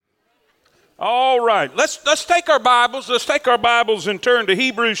All right, let's take our Bibles. Let's take our Bibles and turn to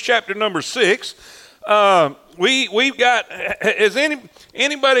Hebrews chapter number 6. We've got. Has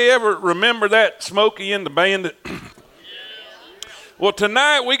anybody ever remember that Smokey and the Bandit? Well,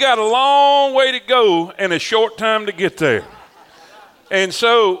 tonight we got a long way to go and a short time to get there. And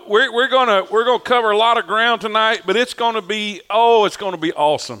so we're gonna cover a lot of ground tonight, but it's gonna be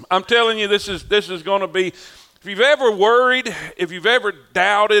awesome. I'm telling you, this is gonna be. If you've ever worried, if you've ever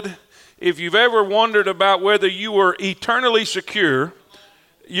doubted, if you've ever wondered about whether you were eternally secure,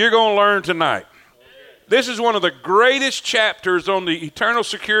 you're going to learn tonight. This is one of the greatest chapters on the eternal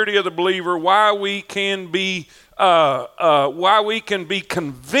security of the believer, why we can be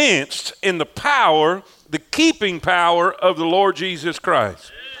convinced in the power, the keeping power of the Lord Jesus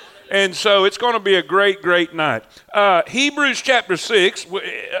Christ. And so it's going to be a great, great night. Hebrews chapter 6,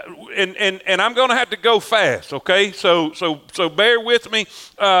 and I'm going to have to go fast, okay? So bear with me,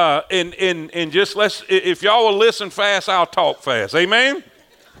 and just if y'all will listen fast, I'll talk fast. Amen?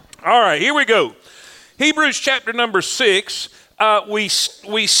 All right, here we go. Hebrews chapter number 6. We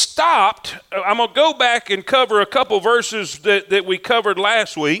stopped. I'm going to go back and cover a couple verses that we covered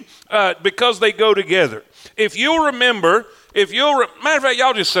last week because they go together. If you'll remember. Matter of fact,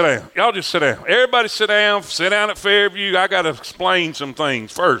 y'all just sit down. Everybody sit down at Fairview. I got to explain some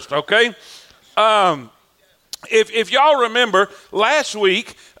things first, okay? If y'all remember, last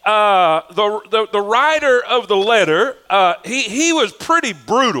week, the writer of the letter, he was pretty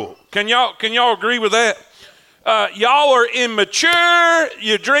brutal. Can y'all agree with that? Y'all are immature.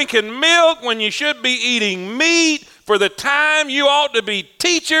 You're drinking milk when you should be eating meat. For the time you ought to be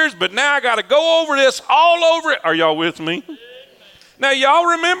teachers, but now I got to go over this all over it. Are y'all with me? Now, y'all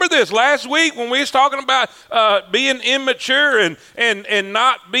remember this last week when we was talking about being immature and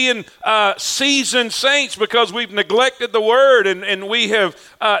not being seasoned saints because we've neglected the word and we have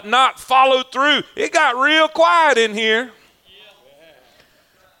not followed through. It got real quiet in here.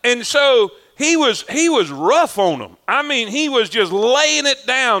 And so he was rough on them. I mean, he was just laying it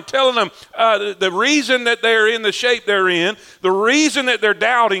down, telling them the reason that they're in the shape they're in, the reason that they're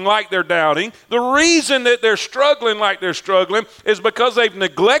doubting like they're doubting, the reason that they're struggling like they're struggling is because they've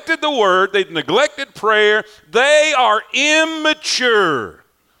neglected the word, they've neglected prayer, they are immature.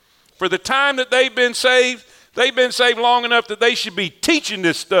 For the time that they've been saved long enough that they should be teaching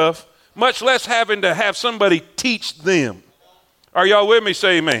this stuff, much less having to have somebody teach them. Are y'all with me?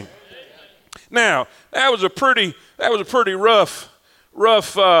 Say amen. Now, that was a pretty rough,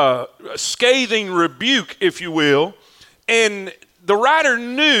 scathing rebuke, if you will. And the writer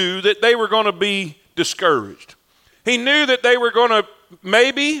knew that they were going to be discouraged. He knew that they were going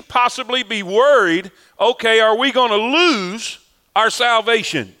to possibly be worried. Okay, are we going to lose our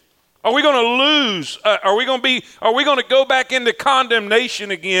salvation? Are we going to lose? Are we going to go back into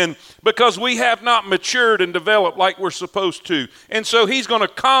condemnation again because we have not matured and developed like we're supposed to? And so he's going to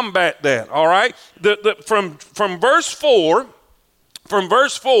combat that. All right. From verse 4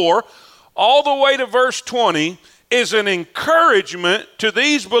 all the way to verse 20 is an encouragement to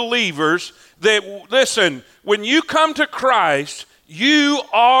these believers that listen. When you come to Christ, you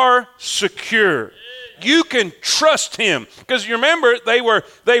are secure. You can trust him. Because you remember, they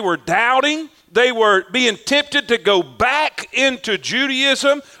were doubting. They were being tempted to go back into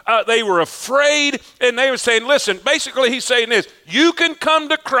Judaism. They were afraid. And they were saying, listen, basically he's saying this. You can come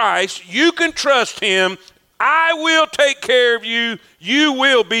to Christ. You can trust him. I will take care of you. You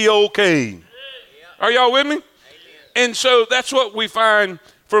will be okay. Are y'all with me? Amen. And so that's what we find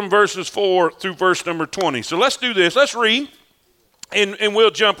from verses 4 through verse number 20. So let's do this. Let's read. And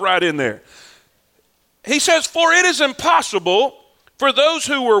we'll jump right in there. He says, for it is impossible for those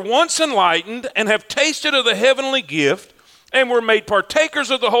who were once enlightened and have tasted of the heavenly gift and were made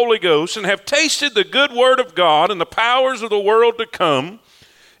partakers of the Holy Ghost and have tasted the good word of God and the powers of the world to come,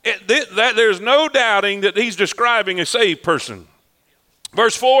 that there's no doubting that he's describing a saved person.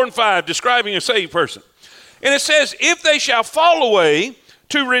 Verse 4 and 5, describing a saved person. And it says, if they shall fall away,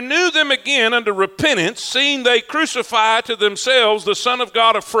 to renew them again unto repentance, seeing they crucify to themselves the Son of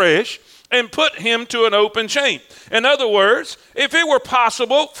God afresh, and put him to an open shame. In other words, if it were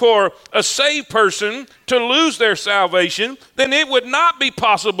possible for a saved person to lose their salvation, then it would not be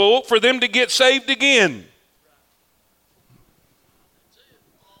possible for them to get saved again.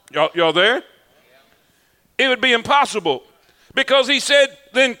 Y'all there? It would be impossible. Because he said,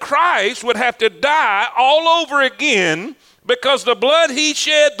 then Christ would have to die all over again because the blood he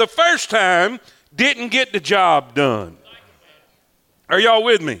shed the first time didn't get the job done. Are y'all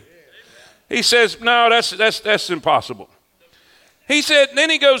with me? He says, no, that's impossible. He said, then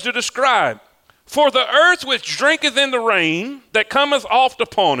he goes to describe, for the earth which drinketh in the rain that cometh oft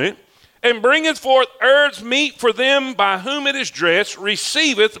upon it, and bringeth forth herbs meet for them by whom it is dressed,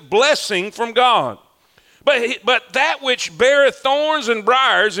 receiveth blessing from God. But that which beareth thorns and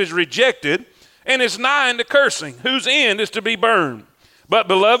briars is rejected, and is nigh unto cursing, whose end is to be burned. But,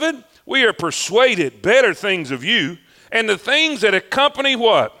 beloved, we are persuaded better things of you, and the things that accompany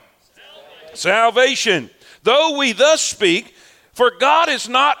what? Salvation. Though we thus speak, for God is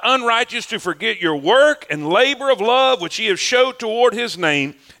not unrighteous to forget your work and labor of love which ye have showed toward his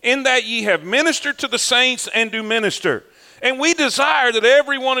name, in that ye have ministered to the saints and do minister. And we desire that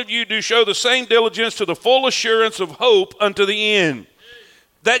every one of you do show the same diligence to the full assurance of hope unto the end,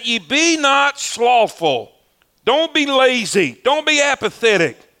 that ye be not slothful. Don't be lazy. Don't be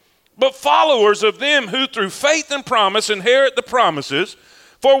apathetic, but followers of them who through faith and promise inherit the promises.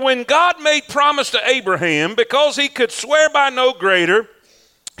 For when God made promise to Abraham, because he could swear by no greater,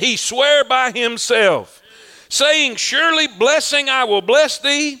 he sware by himself, saying, surely blessing I will bless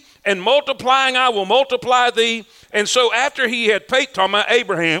thee, and multiplying I will multiply thee. And so after he had paid, talking about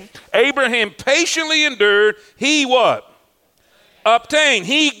Abraham patiently endured, he what? Obtained.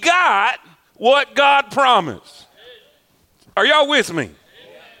 He got what God promised. Are y'all with me?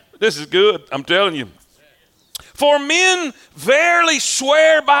 This is good, I'm telling you. For men verily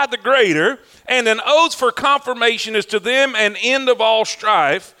swear by the greater, and an oath for confirmation is to them an end of all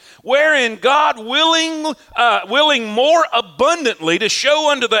strife, wherein God willing more abundantly to show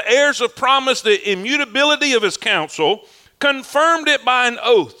unto the heirs of promise the immutability of his counsel, confirmed it by an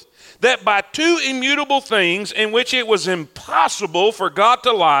oath, that by two immutable things in which it was impossible for God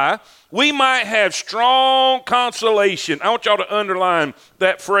to lie, we might have strong consolation. I want y'all to underline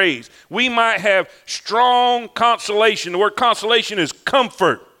that phrase. We might have strong consolation. The word consolation is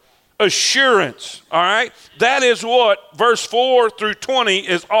comfort, assurance, all right? That is what verse 4 through 20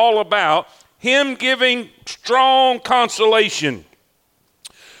 is all about, him giving strong consolation,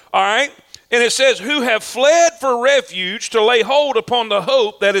 all right? And it says, who have fled for refuge to lay hold upon the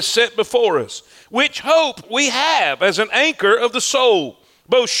hope that is set before us, which hope we have as an anchor of the soul,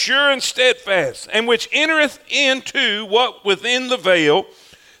 both sure and steadfast, and which entereth into what within the veil,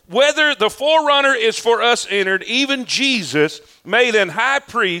 whether the forerunner is for us entered, even Jesus, made an high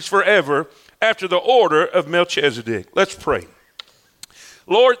priest forever, after the order of Melchizedek. Let's pray.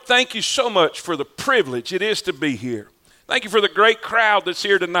 Lord, thank you so much for the privilege it is to be here. Thank you for the great crowd that's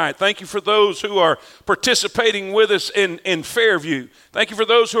here tonight. Thank you for those who are participating with us in Fairview. Thank you for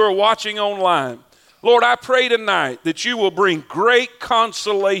those who are watching online. Lord, I pray tonight that you will bring great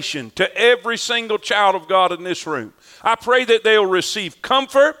consolation to every single child of God in this room. I pray that they will receive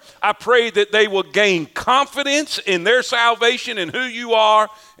comfort. I pray that they will gain confidence in their salvation and who you are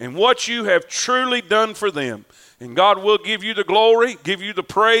and what you have truly done for them. And God will give you the glory, give you the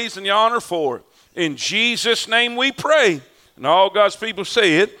praise and the honor for it. In Jesus' name we pray. And all God's people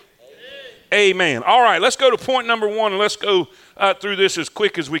say it. Amen. All right, let's go to point number 1, and let's go through this as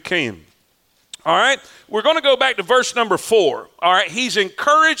quick as we can. All right, we're going to go back to verse number 4. All right, he's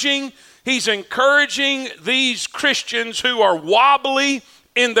encouraging these Christians who are wobbly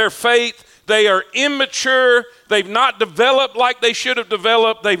in their faith. They are immature. They've not developed like they should have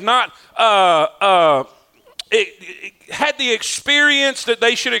developed. They've not had the experience that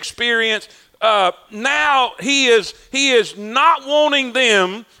they should experience. Now he is not wanting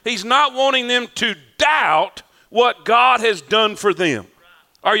them. He's not wanting them to doubt what God has done for them.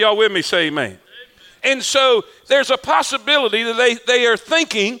 Are y'all with me? Say amen. And so there's a possibility that they are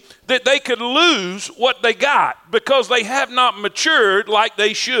thinking that they could lose what they got because they have not matured like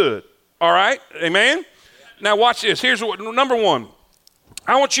they should. All right? Amen? Now watch this. Here's what, number 1.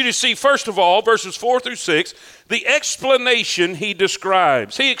 I want you to see, first of all, verses 4 through 6, the explanation he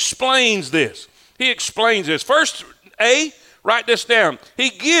describes. He explains this. First, write this down.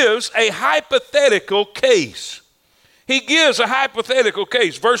 He gives a hypothetical case. Verses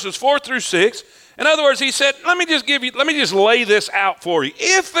 4 through 6. In other words, he said, let me just lay this out for you.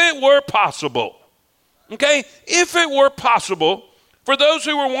 If it were possible, okay, if it were possible for those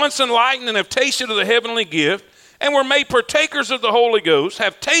who were once enlightened and have tasted of the heavenly gift and were made partakers of the Holy Ghost,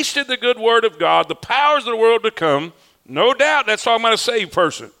 have tasted the good word of God, the powers of the world to come, no doubt that's talking about a saved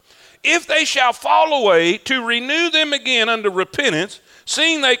person. If they shall fall away, to renew them again unto repentance,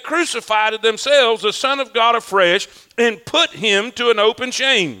 seeing they crucified themselves the Son of God afresh and put him to an open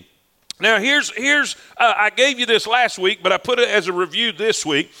shame. Now, here's I gave you this last week, but I put it as a review this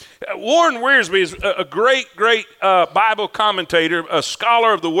week. Warren Wiersbe is a great Bible commentator, a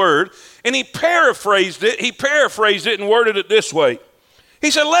scholar of the Word, and he paraphrased it and worded it this way. He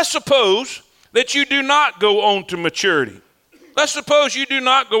said, let's suppose that you do not go on to maturity. Let's suppose you do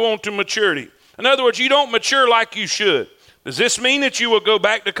not go on to maturity. In other words, you don't mature like you should. Does this mean that you will go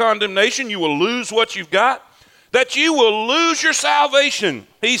back to condemnation? You will lose what you've got? That you will lose your salvation.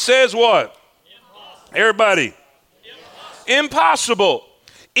 He says what? Impossible. Everybody. Impossible.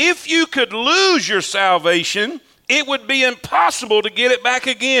 If you could lose your salvation, it would be impossible to get it back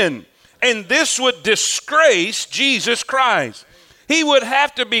again. And this would disgrace Jesus Christ. He would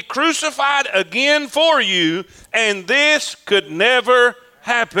have to be crucified again for you, and this could never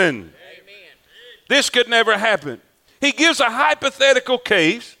happen. Amen. This could never happen. He gives a hypothetical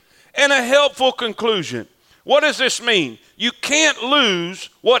case and a helpful conclusion. What does this mean? You can't lose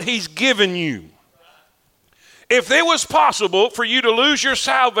what he's given you. If it was possible for you to lose your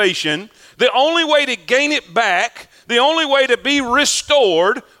salvation, the only way to gain it back, the only way to be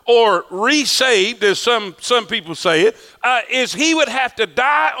restored or resaved, as some people say it, is he would have to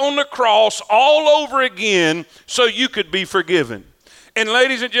die on the cross all over again so you could be forgiven. And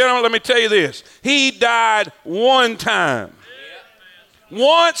ladies and gentlemen, let me tell you this. He died one time.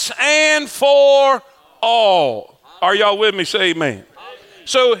 Once and for all. Are y'all with me? Say amen.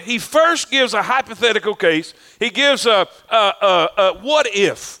 So he first gives a hypothetical case. He gives a what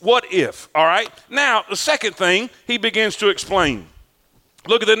if, all right? Now, the second thing, he begins to explain.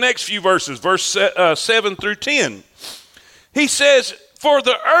 Look at the next few verses, verse 7 through 10. He says, for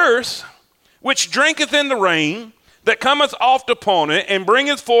the earth which drinketh in the rain that cometh oft upon it, and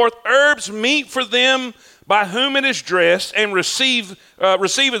bringeth forth herbs meet for them by whom it is dressed, and receiveth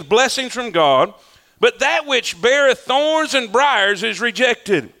blessings from God, but that which beareth thorns and briars is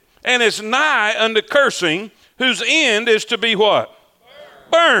rejected, and is nigh unto cursing, whose end is to be what?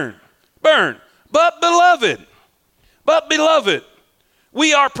 Burned. But beloved,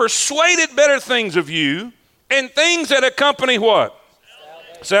 we are persuaded better things of you, and things that accompany what?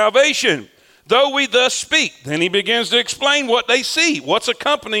 Salvation. Though we thus speak. Then he begins to explain what they see, what's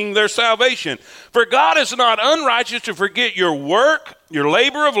accompanying their salvation. For God is not unrighteous to forget your work, your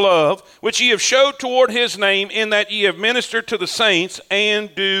labor of love, which ye have showed toward his name, in that ye have ministered to the saints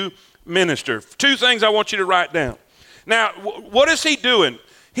and do minister. Two things I want you to write down. Now, what is he doing?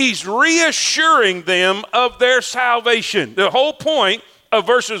 He's reassuring them of their salvation. The whole point of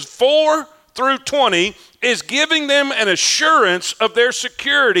verses 4 through 20 is giving them an assurance of their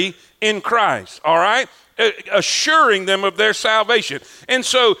security in Christ, all right? Assuring them of their salvation. And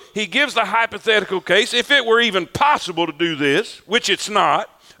so he gives the hypothetical case, if it were even possible to do this, which it's not.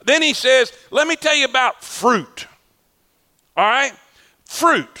 Then he says, let me tell you about fruit, all right?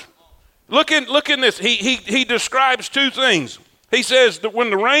 Fruit. Look in this. He describes two things. He says that when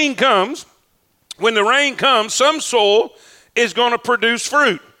the rain comes, some soil is going to produce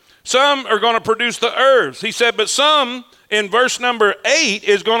fruit. Some are going to produce the herbs. He said, but some, in verse number 8,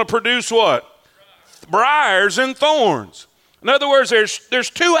 is going to produce what? Briars and thorns. In other words, there's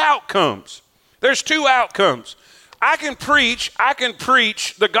two outcomes. There's two outcomes. I can preach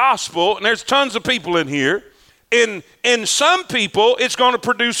the gospel, and there's tons of people in here. In some people, it's going to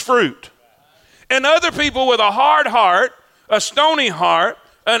produce fruit. And other people with a hard heart, a stony heart,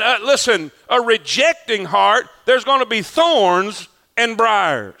 and a rejecting heart, there's going to be thorns and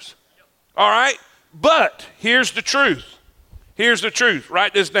briars. All right? But here's the truth.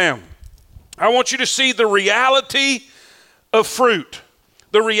 Write this down. I want you to see the reality of fruit.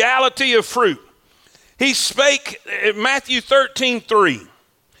 The reality of fruit. He spake, Matthew 13:3,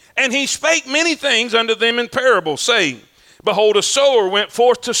 and he spake many things unto them in parables, saying, behold, a sower went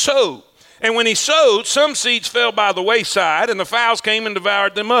forth to sow. And when he sowed, some seeds fell by the wayside, and the fowls came and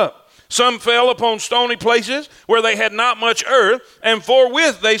devoured them up. Some fell upon stony places where they had not much earth, and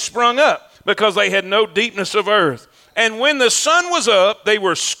forthwith they sprung up, because they had no deepness of earth. And when the sun was up, they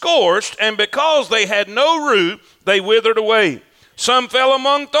were scorched, and because they had no root, they withered away. Some fell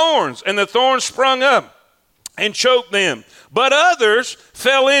among thorns, and the thorns sprung up and choked them. But others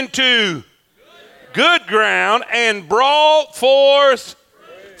fell into good ground and brought forth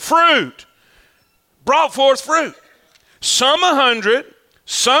fruit. Brought forth fruit. Some 100,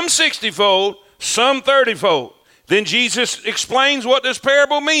 some 60-fold, some 30-fold. Then Jesus explains what this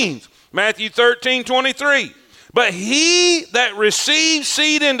parable means. Matthew 13:23. But he that receives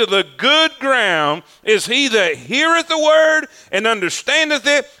seed into the good ground is he that heareth the word and understandeth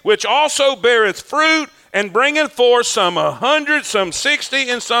it, which also beareth fruit and bringeth forth some 100, some 60,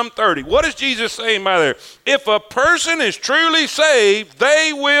 and some 30. What is Jesus saying by there? If a person is truly saved,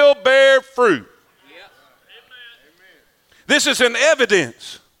 they will bear fruit. This is an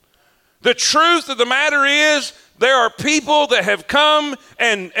evidence. The truth of the matter is There are people that have come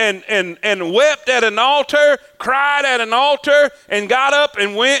and wept at an altar, cried at an altar, and got up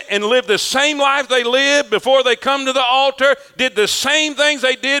and went and lived the same life they lived before they come to the altar, did the same things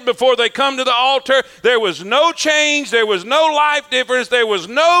they did before they come to the altar. There was no change. There was no life difference. There was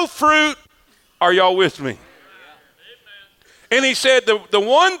no fruit. Are y'all with me? And he said the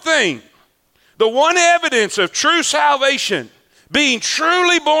one thing, the one evidence of true salvation, being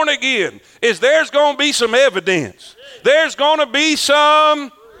truly born again, is there's going to be some evidence. There's going to be some.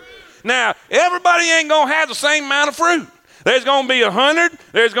 Now, everybody ain't going to have the same amount of fruit. There's going to be 100.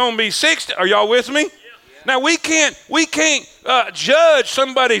 There's going to be 60. Are y'all with me? Now, we can't judge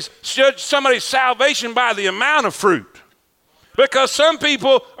somebody's salvation by the amount of fruit. Because some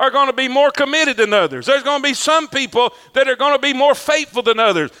people are going to be more committed than others. There's going to be some people that are going to be more faithful than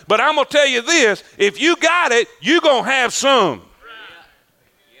others. But I'm going to tell you this, if you got it, you're going to have some.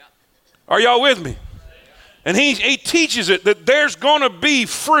 Are y'all with me? And he teaches it that there's going to be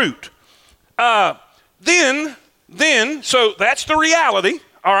fruit. Then, so that's the reality,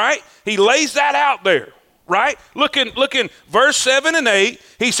 all right? He lays that out there, right? Look in verse 7 and 8.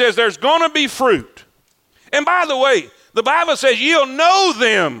 He says there's going to be fruit. And by the way, the Bible says you'll know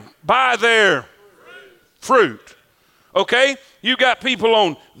them by their fruit. Okay? You got people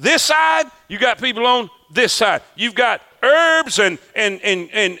on this side. You got people on this side. You've got herbs and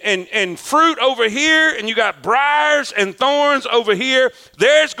fruit over here, and you got briars and thorns over here.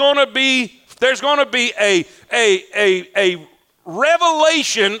 There's going to be a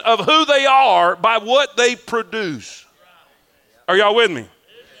revelation of who they are by what they produce. Are y'all with me?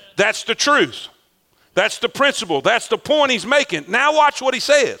 That's the truth. That's the principle. That's the point he's making. Now watch what he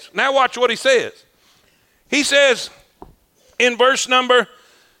says. He says in verse number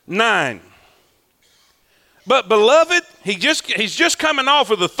 9, but beloved, he's just coming off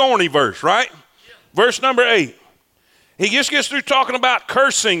of the thorny verse, right? Yeah. Verse number 8. He just gets through talking about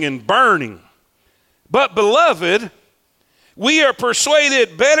cursing and burning. But beloved, we are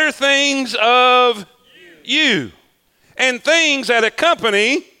persuaded better things of you and things that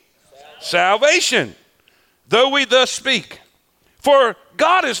accompany salvation, though we thus speak. For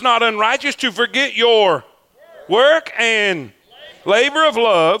God is not unrighteous to forget your work and labor of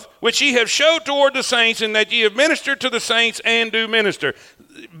love, which ye have showed toward the saints, and that ye have ministered to the saints and do minister.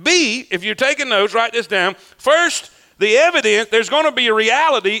 B, if you're taking notes, write this down. First, the evidence, there's going to be a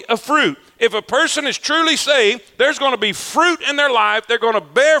reality of fruit. If a person is truly saved, there's going to be fruit in their life. They're going to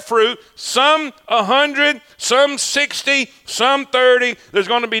bear fruit, some 100, some 60, some 30. There's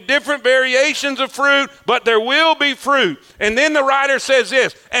going to be different variations of fruit, but there will be fruit. And then the writer says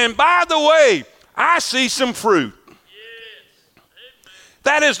this, and by the way, I see some fruit.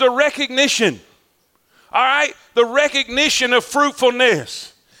 That is the recognition, all right? The recognition of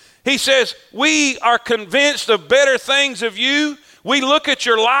fruitfulness. He says, we are convinced of better things of you. We look at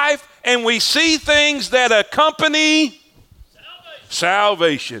your life and we see things that accompany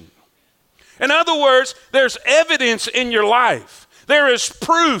salvation. In other words, there's evidence in your life. There is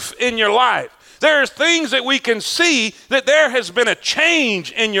proof in your life. There are things that we can see that there has been a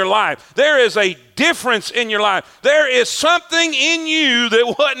change in your life. There is a difference in your life. There is something in you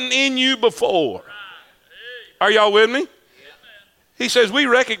that wasn't in you before. Are y'all with me? He says we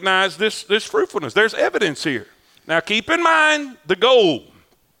recognize this fruitfulness. There's evidence here. Now keep in mind the goal.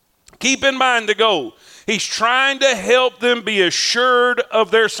 Keep in mind the goal. He's trying to help them be assured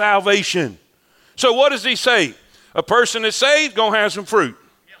of their salvation. So what does he say? A person that's saved going to have some fruit.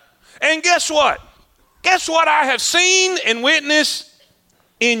 And guess what? Guess what I have seen and witnessed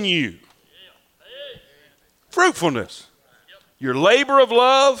in you? Fruitfulness. Your labor of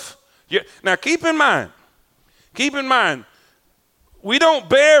love. Now keep in mind, we don't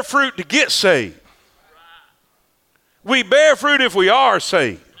bear fruit to get saved. We bear fruit if we are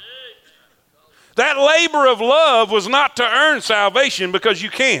saved. That labor of love was not to earn salvation, because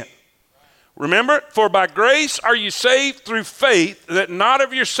you can't. Remember, for by grace are you saved through faith, that not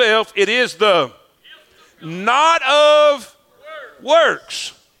of yourself, it is the not of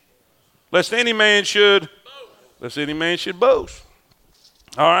works, lest any man should boast.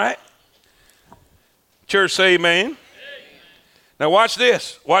 All right? Church, say amen. Now watch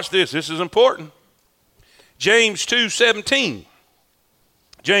this. This is important. James 2:17.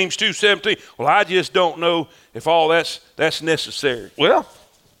 James 2:17. Well, I just don't know if all that's necessary. Well,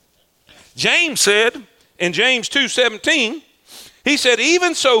 James said in James 2:17, he said,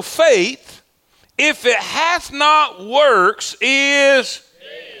 even so faith, if it hath not works, is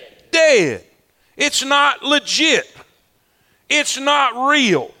dead. It's not legit. It's not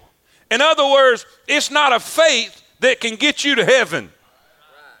real. In other words, it's not a faith that can get you to heaven.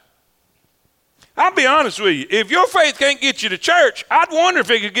 I'll be honest with you. If your faith can't get you to church, I'd wonder if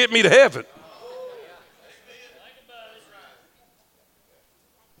it could get me to heaven.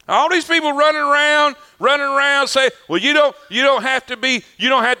 All these people running around say, well, you don't have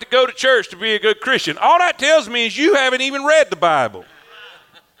to go to church to be a good Christian. All that tells me is you haven't even read the Bible.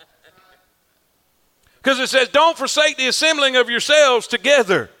 Because it says, don't forsake the assembling of yourselves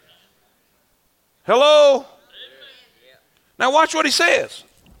together. Hello? Now watch what he says.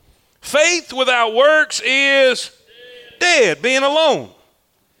 Faith without works is dead, being alone.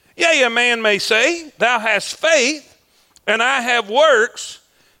 Yea, a man may say, thou hast faith, and I have works.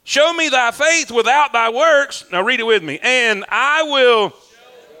 Show me thy faith without thy works. Now read it with me. And I will. Show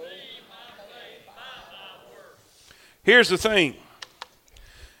me my faith by thy works. Here's the thing.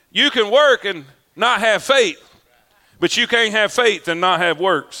 You can work and not have faith, but you can't have faith and not have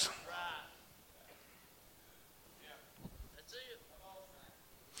works.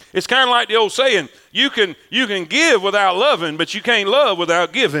 It's kind of like the old saying, you can give without loving, but you can't love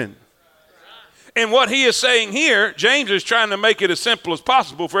without giving. And what he is saying here, James is trying to make it as simple as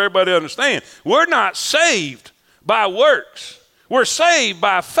possible for everybody to understand. We're not saved by works. We're saved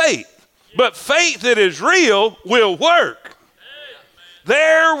by faith. But faith that is real will work.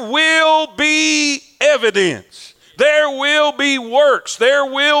 There will be evidence. There will be works. There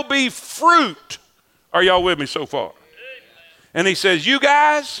will be fruit. Are y'all with me so far? And he says, you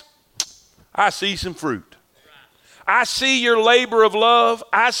guys, I see some fruit. I see your labor of love.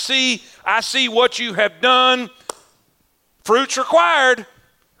 I see what you have done. Fruit's required.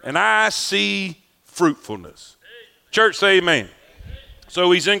 And I see fruitfulness. Church, say amen.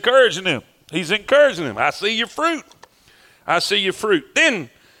 So he's encouraging them. He's encouraging them. I see your fruit. I see your fruit. Then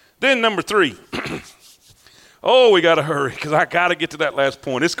number 3. Oh, we got to hurry because I got to get to that last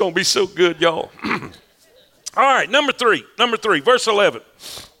point. It's going to be so good, y'all. All right, number 3, verse 11.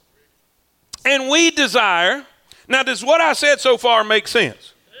 And we desire. Now, does what I said so far make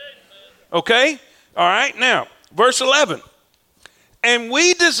sense? Okay? All right, now, verse 11. And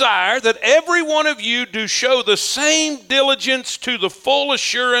we desire that every one of you do show the same diligence to the full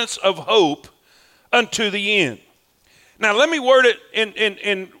assurance of hope unto the end. Now, let me word it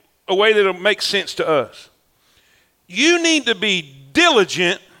in a way that will make sense to us. You need to be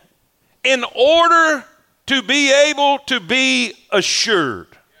diligent in order to be able to be assured.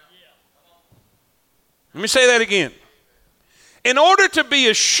 Let me say that again. In order to be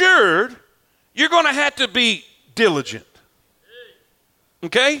assured, you're going to have to be diligent.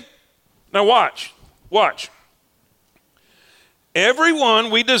 Okay? Now watch.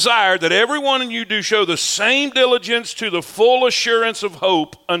 We desire that every one of you do show the same diligence to the full assurance of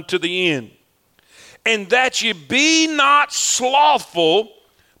hope unto the end. And that ye be not slothful,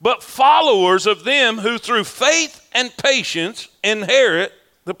 but followers of them who through faith and patience inherit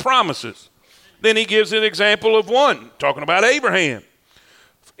the promises. Then he gives an example of one, talking about Abraham.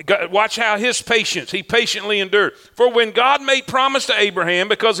 Watch how his patience, he patiently endured. For when God made promise to Abraham,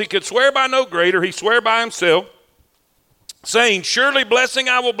 because he could swear by no greater, he swore by himself, saying, surely blessing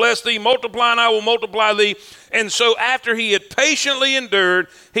I will bless thee, multiplying I will multiply thee. And so after he had patiently endured,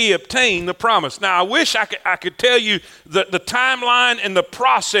 he obtained the promise. Now I wish I could tell you the timeline and the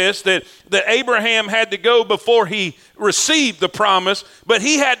process that Abraham had to go before he received the promise, but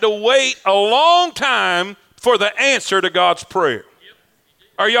he had to wait a long time for the answer to God's prayer.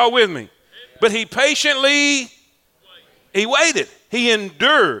 Are y'all with me? But he patiently, he waited. He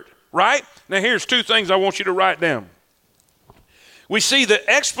endured, right? Now here's 2 things I want you to write down. We see the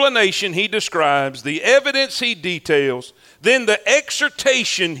explanation he describes, the evidence he details, then the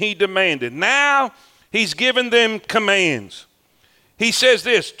exhortation he demanded. Now he's given them commands. He says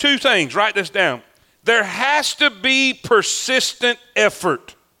this, 2 things, write this down. There has to be persistent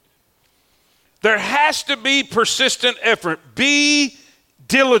effort. There has to be persistent effort. Be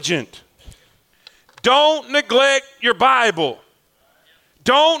diligent. Don't neglect your Bible.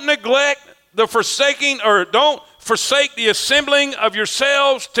 Don't neglect the forsaking, or don't forsake the assembling of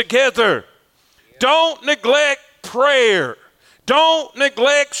yourselves together. Don't neglect prayer. Don't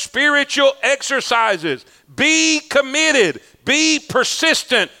neglect spiritual exercises. Be committed. Be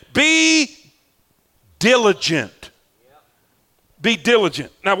persistent. Be diligent. Be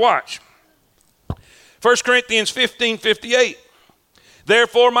diligent. Now watch. 1 Corinthians 15:58.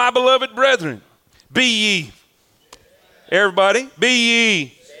 Therefore, my beloved brethren, be ye, everybody, be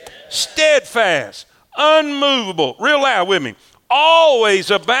ye steadfast, unmovable, real loud with me,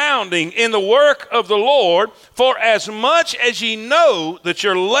 always abounding in the work of the Lord, for as much as ye know that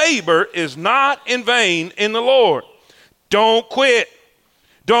your labor is not in vain in the Lord. Don't quit.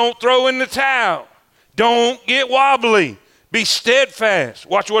 Don't throw in the towel. Don't get wobbly. Be steadfast.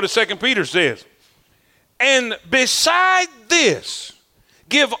 Watch what 2 Peter says. And beside this,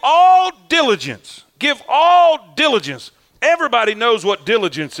 give all diligence. Give all diligence. Everybody knows what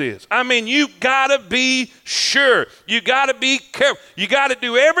diligence is. I mean, you got to be sure. You got to be careful. You got to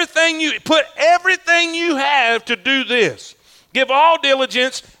do put everything you have to do this. Give all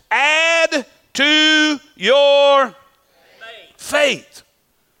diligence. Add to your faith.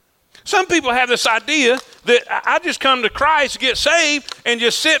 Some people have this idea that I just come to Christ to get saved and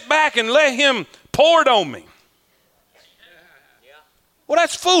just sit back and let him pour it on me. Well,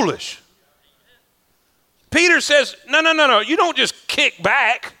 that's foolish. Peter says, no. You don't just kick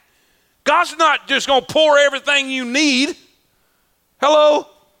back. God's not just going to pour everything you need. Hello?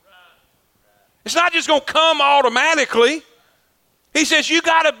 It's not just going to come automatically. He says you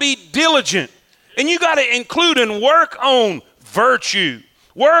got to be diligent. And you got to include and work on virtue.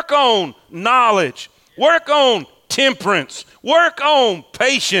 Work on knowledge. Work on temperance. Work on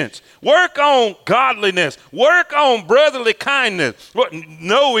patience. Work on godliness. Work on brotherly kindness.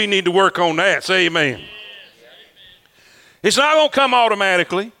 No, we need to work on that. Say amen. It's not going to come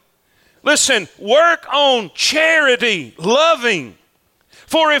automatically. Listen, work on charity, loving.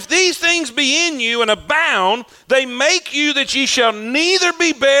 For if these things be in you and abound, they make you that ye shall neither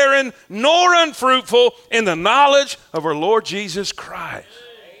be barren nor unfruitful in the knowledge of our Lord Jesus Christ.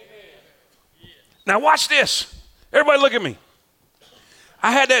 Amen. Now watch this. Everybody look at me.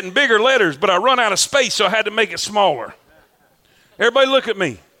 I had that in bigger letters, but I run out of space, so I had to make it smaller. Everybody look at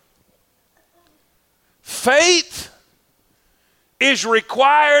me. Faith is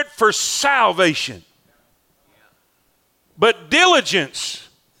required for salvation, but diligence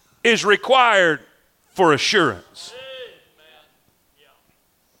is required for assurance.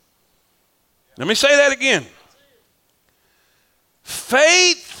 Let me say that again.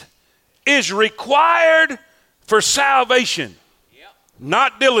 Faith is required for salvation,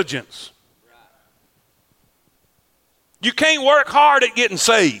 not diligence. You can't work hard at getting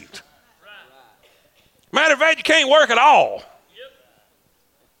saved. Matter of fact, you can't work at all.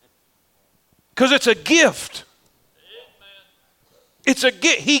 Because it's a gift. It's a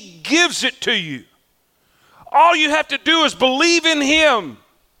gift. He gives it to you. All you have to do is believe in him.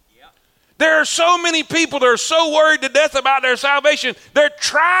 There are so many people that are so worried to death about their salvation. They're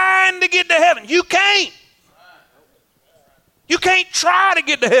trying to get to heaven. You can't. You can't try to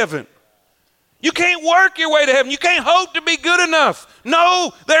get to heaven. You can't work your way to heaven. You can't hope to be good enough.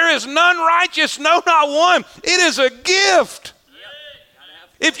 No, there is none righteous, no, not one. It is a gift.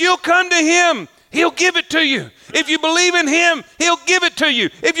 If you'll come to him, he'll give it to you. If you believe in him, he'll give it to you.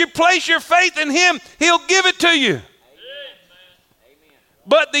 If you place your faith in him, he'll give it to you. Amen.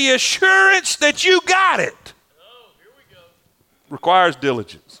 But the assurance that you got it requires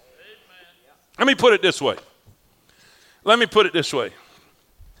diligence. Let me put it this way.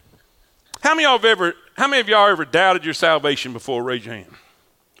 How many of y'all ever doubted your salvation before? Raise your hand.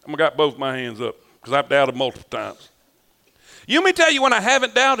 I got both my hands up because I've doubted multiple times. You want me to tell you when I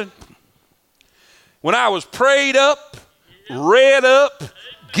haven't doubted? When I was prayed up, read up,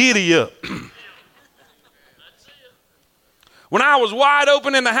 giddy up. When I was wide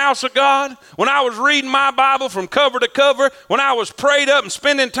open in the house of God, when I was reading my Bible from cover to cover, when I was prayed up and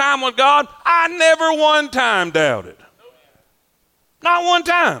spending time with God, I never one time doubted. Not one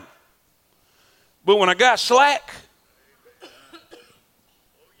time. But when I got slack,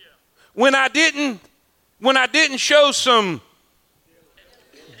 when I didn't show some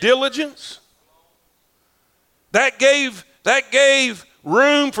diligence, that gave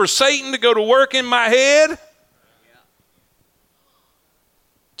room for Satan to go to work in my head.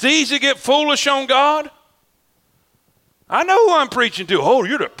 It's easy to get foolish on God. I know who I'm preaching to. Oh,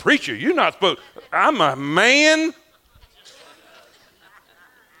 you're the preacher. You're not supposed. I'm a man.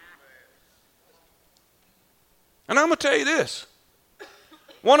 And I'm going to tell you this.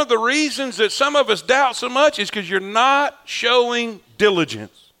 One of the reasons that some of us doubt so much is because you're not showing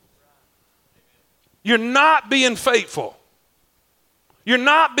diligence. You're not being faithful. You're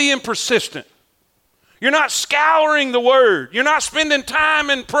not being persistent. You're not scouring the word. You're not spending time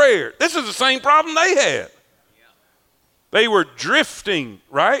in prayer. This is the same problem they had. They were drifting,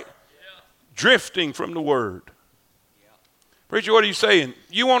 right? Drifting from the word. Preacher, what are you saying?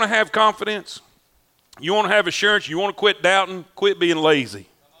 You want to have confidence? You want to have assurance? You want to quit doubting? Quit being lazy.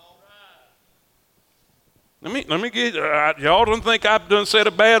 Let me get, y'all don't think I've done said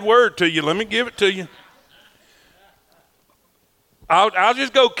a bad word to you. Let me give it to you. I'll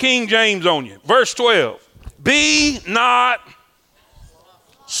just go King James on you. Verse 12. Be not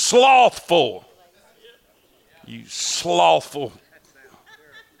slothful. You slothful.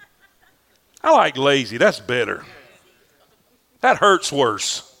 I like lazy. That's better. That hurts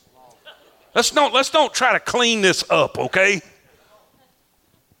worse. Let's don't try to clean this up, okay?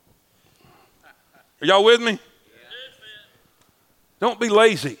 Are y'all with me? Don't be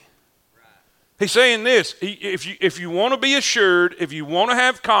lazy. He's saying this, if you want to be assured, if you want to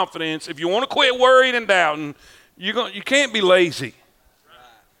have confidence, if you want to quit worrying and doubting, you can't be lazy.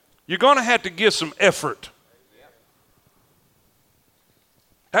 You're going to have to give some effort.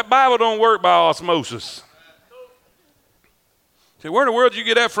 That Bible don't work by osmosis. Say, where in the world did you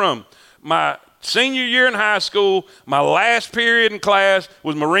get that from? My senior year in high school, my last period in class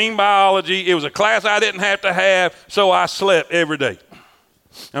was marine biology. It was a class I didn't have to have, so I slept every day.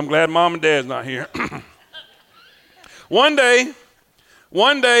 I'm glad Mom and Dad's not here. One day,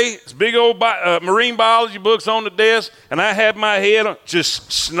 it's big old marine biology books on the desk, and I had my head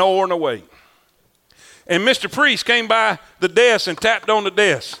just snoring away. And Mr. Priest came by the desk and tapped on the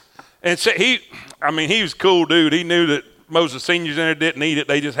desk. And said he was a cool dude. He knew that most of the seniors in there didn't need it.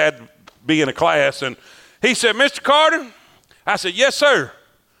 They just had to be in a class. And he said, Mr. Carter? I said, yes, sir.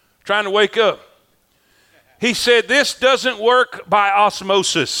 Trying to wake up. He said, this doesn't work by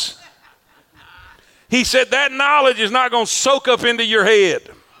osmosis. He said, that knowledge is not going to soak up into your head.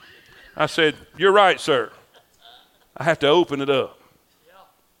 I said, you're right, sir. I have to open it up.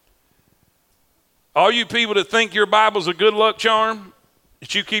 All you people that think your Bible's a good luck charm,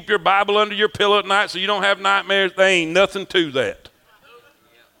 that you keep your Bible under your pillow at night so you don't have nightmares, there ain't nothing to that.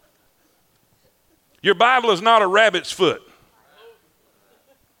 Your Bible is not a rabbit's foot.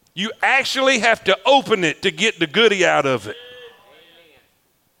 You actually have to open it to get the goodie out of it.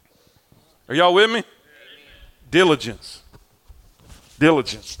 Are y'all with me? Diligence.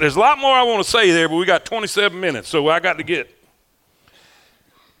 Diligence. There's a lot more I want to say there, but we got 27 minutes, so I got to get.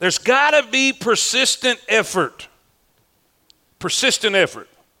 There's got to be persistent effort. Persistent effort.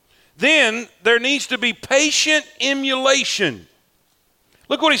 Then there needs to be patient emulation.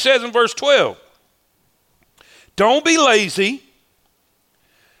 Look what he says in verse 12. Don't be lazy,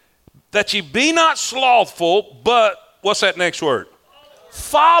 that ye be not slothful, but, what's that next word?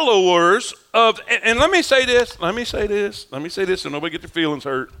 Followers of, and let me say this so nobody get their feelings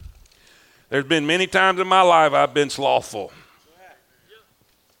hurt. There's been many times in my life I've been slothful.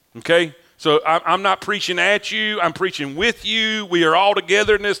 Okay? So I'm not preaching at you. I'm preaching with you. We are all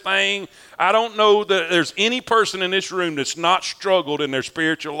together in this thing. I don't know that there's any person in this room that's not struggled in their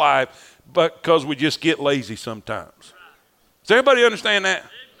spiritual life because we just get lazy sometimes. Does everybody understand that?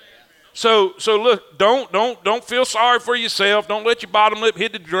 So look, don't feel sorry for yourself. Don't let your bottom lip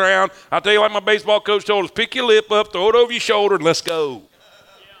hit the ground. I'll tell you like my baseball coach told us, pick your lip up, throw it over your shoulder, and let's go.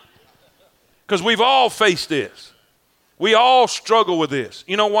 Because we've all faced this. We all struggle with this.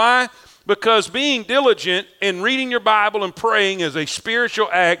 You know why? Because being diligent and reading your Bible and praying is a spiritual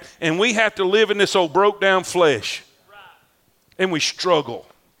act, and we have to live in this old broke down flesh. And we struggle.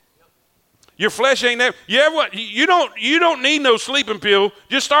 Your flesh ain't never. You don't need no sleeping pill.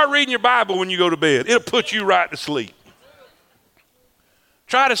 Just start reading your Bible when you go to bed. It'll put you right to sleep.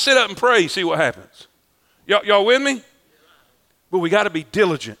 Try to sit up and pray, see what happens. Y'all with me? But we got to be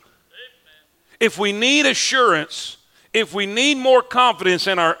diligent. If we need assurance, if we need more confidence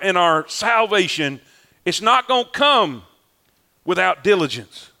in our salvation, it's not going to come without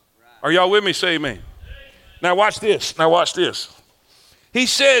diligence. Are y'all with me? Say amen. Now watch this. He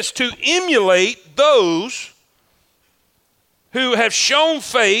says to emulate those who have shown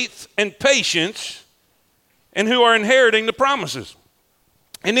faith and patience and who are inheriting the promises.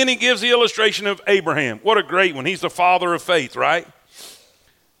 And then he gives the illustration of Abraham. What a great one. He's the father of faith, right?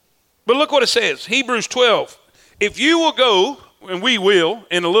 But look what it says. Hebrews 12. If you will go, and we will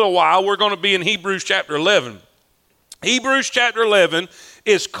in a little while, we're going to be in Hebrews chapter 11. Hebrews chapter 11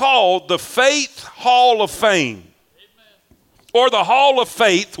 is called the Faith Hall of Fame. Or the Hall of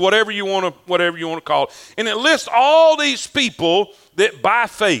Faith, whatever you want to call it. And it lists all these people that by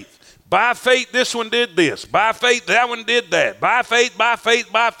faith this one did this. By faith, that one did that. By faith.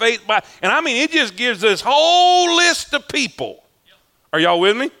 And I mean, it just gives this whole list of people. Are y'all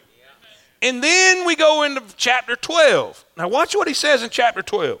with me? And then we go into chapter 12. Now watch what he says in chapter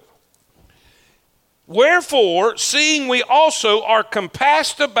 12. Wherefore, seeing we also are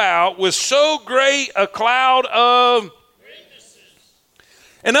compassed about with so great a cloud of...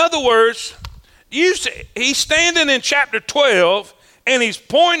 In other words, he's standing in chapter 12 and he's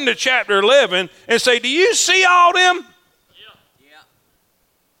pointing to chapter 11 and say, do you see all them? Yeah.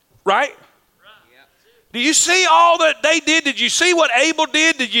 Right? Do you see all that they did? Did you see what Abel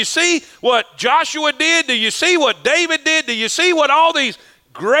did? Did you see what Joshua did? Do you see what David did? Do you see what all these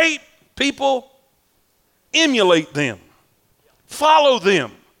great people? Emulate them. Follow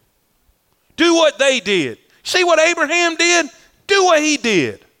them. Do what they did. See what Abraham did? Do what he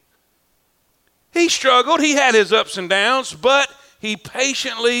did. He struggled. He had his ups and downs, but he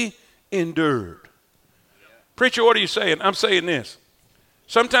patiently endured. Preacher, what are you saying? I'm saying this.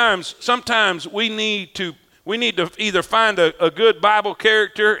 Sometimes we need to either find a good Bible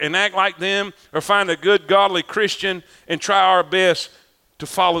character and act like them, or find a good godly Christian and try our best to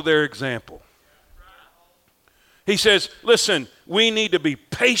follow their example. He says, listen, we need to be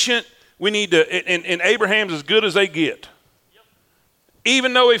patient. We need to, and Abraham's as good as they get.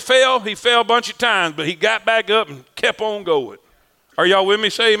 Even though he fell a bunch of times, but he got back up and kept on going. Are y'all with me?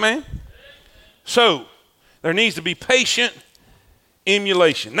 Say amen. So there needs to be patient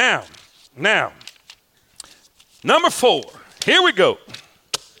emulation. Now, number 4. Here we go.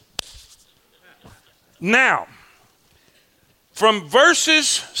 Now, from verses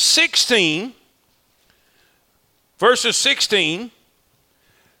 16, and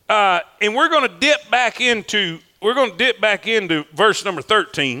we're going to dip back into verse number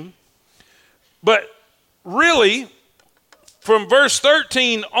 13. But really, from verse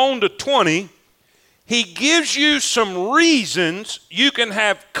 13 on to 20, he gives you some reasons you can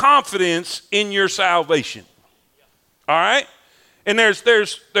have confidence in your salvation. All right? And there's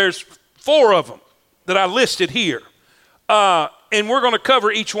 4 of them that I listed here. And we're going to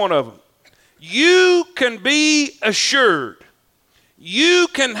cover each one of them. You can be assured. You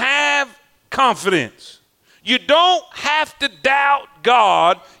can have confidence. You don't have to doubt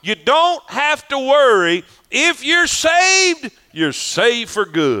God. You don't have to worry. If you're saved for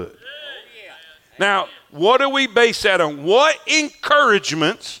good. Now, what do we base that on? What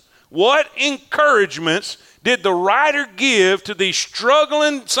encouragements did the writer give to these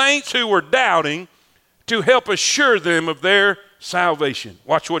struggling saints who were doubting to help assure them of their salvation?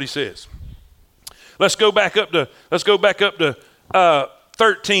 Watch what he says. Let's go back up to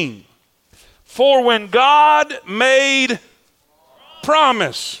 13. For when God made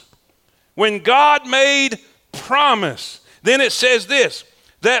promise, then it says this,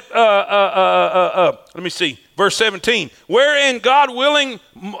 that, let me see, verse 17, wherein God willing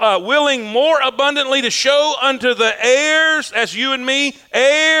more abundantly to show unto the heirs, that's you and me,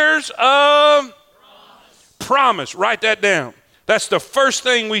 heirs of promise. Write that down. That's the first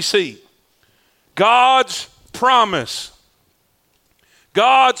thing we see. God's promise.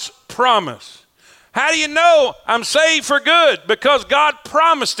 God's promise. How do you know I'm saved for good? Because God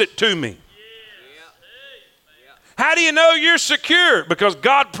promised it to me. How do you know you're secure? Because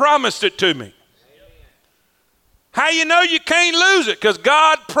God promised it to me. How do you know you can't lose it? Because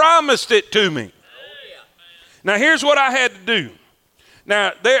God promised it to me. Now here's what I had to do.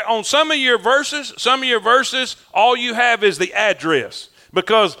 Now there on some of your verses, all you have is the address.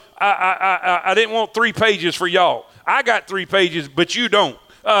 Because I didn't want 3 pages for y'all. I got 3 pages, but you don't.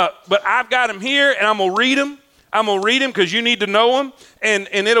 But I've got them here, and I'm going to read them. I'm going to read them because you need to know them, and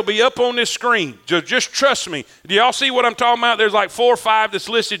it'll be up on this screen. Just trust me. Do y'all see what I'm talking about? There's like 4 or 5 that's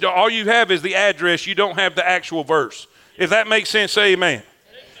listed. All you have is the address. You don't have the actual verse. If that makes sense, say amen.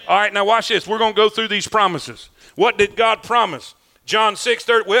 All right, now watch this. We're going to go through these promises. What did God promise? John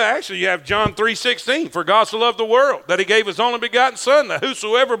 6:30. Well, actually, you have John 3:16. For God so loved the world that he gave his only begotten Son, that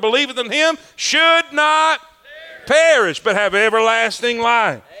whosoever believeth in him should not perish, but have everlasting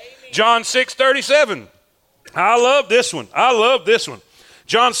life. Amen. John 6:37. I love this one.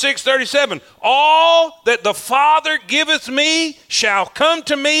 John 6:37. All that the Father giveth me shall come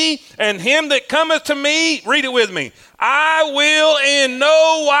to me, and him that cometh to me, read it with me, I will in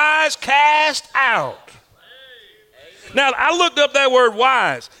no wise cast out. Now, I looked up that word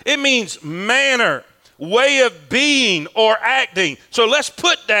wise. It means manner, way of being or acting. So let's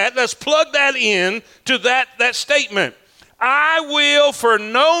plug that in to that statement. I will for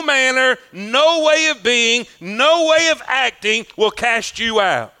no manner, no way of being, no way of acting will cast you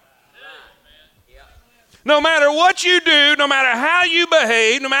out. No matter what you do, no matter how you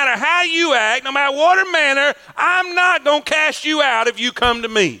behave, no matter how you act, no matter what manner, I'm not going to cast you out if you come to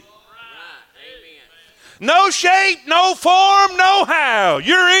me. No shape, no form, no how.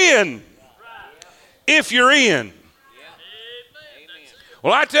 You're in. If you're in.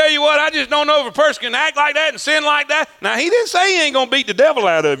 Well, I tell you what, I just don't know if a person can act like that and sin like that. Now, he didn't say he ain't going to beat the devil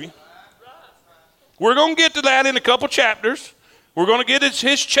out of you. We're going to get to that in a couple chapters. We're going to get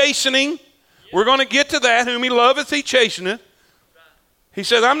his chastening. We're going to get to that. Whom he loveth, he chasteneth. He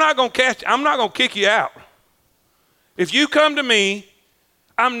says, I'm not going to kick you out. If you come to me,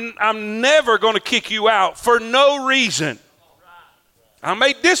 I'm never going to kick you out for no reason. I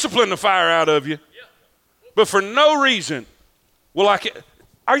may discipline the fire out of you, but for no reason will I.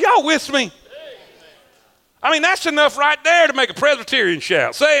 Are y'all with me? I mean, that's enough right there to make a Presbyterian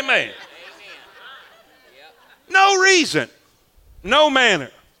shout. Say amen. No reason, no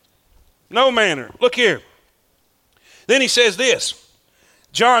manner. No manner. Look here. Then he says this,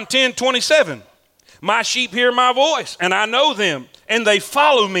 John 10:27. My sheep hear my voice, and I know them, and they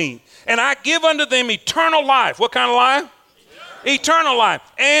follow me. And I give unto them eternal life. What kind of life? Eternal life.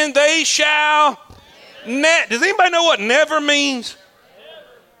 And they shall does anybody know what never means?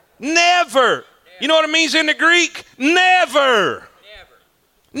 Never. You know what it means in the Greek? Never.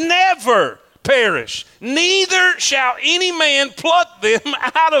 Never perish. Neither shall any man pluck them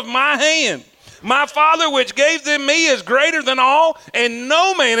out of my hand. My Father which gave them me is greater than all, and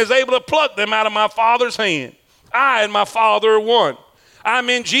no man is able to pluck them out of my Father's hand. I and my Father are one. I'm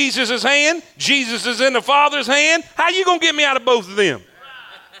in Jesus' hand. Jesus is in the Father's hand. How you going to get me out of both of them?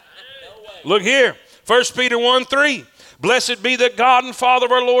 Look here. 1 Peter 1:3. Blessed be the God and Father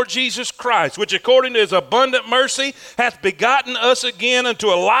of our Lord Jesus Christ, which according to his abundant mercy hath begotten us again unto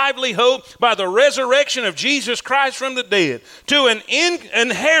a lively hope by the resurrection of Jesus Christ from the dead, to an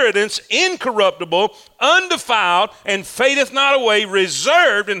inheritance incorruptible, undefiled, and fadeth not away,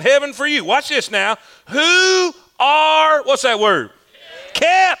 reserved in heaven for you. Watch this now. Who are, what's that word?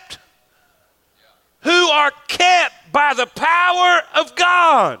 Kept. Who are kept by the power of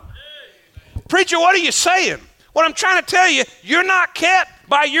God. Preacher, what are you saying? What I'm trying to tell you, you're not kept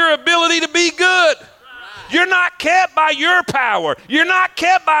by your ability to be good. You're not kept by your power. You're not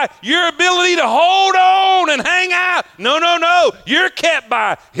kept by your ability to hold on and hang out. No, no, no. You're kept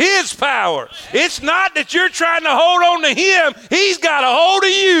by his power. It's not that you're trying to hold on to him. He's got a hold of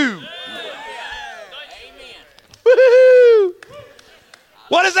you. Woo-hoo.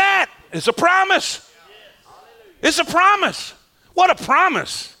 What is that? It's a promise. It's a promise. What a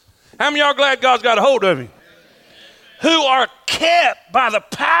promise. How many of y'all glad God's got a hold of you? Who are kept by the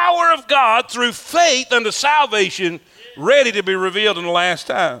power of God through faith unto salvation, ready to be revealed in the last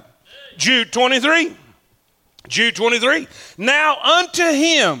time. Jude 23. Jude 23. Now unto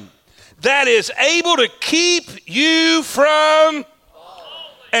him that is able to keep you from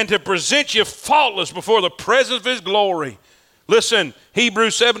and to present you faultless before the presence of his glory. Listen,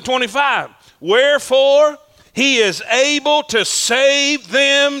 Hebrews 7:25. Wherefore he is able to save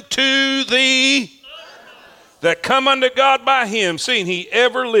them to the that come unto God by him, seeing he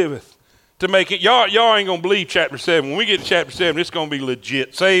ever liveth to make it. Y'all ain't going to believe chapter 7. When we get to chapter 7, it's going to be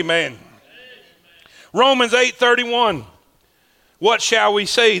legit. Say amen. Romans 8:31. What shall we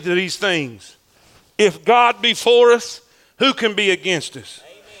say to these things? If God be for us, who can be against us?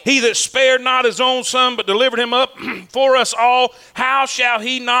 Amen. He that spared not his own son, but delivered him up for us all, how shall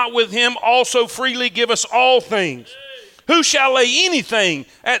he not with him also freely give us all things? Who shall lay anything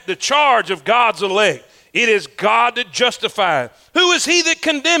at the charge of God's elect? It is God that justifieth. Who is he that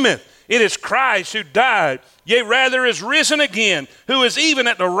condemneth? It is Christ who died, yea, rather is risen again, who is even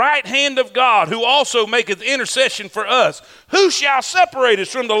at the right hand of God, who also maketh intercession for us. Who shall separate us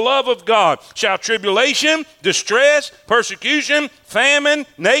from the love of God? Shall tribulation, distress, persecution, famine,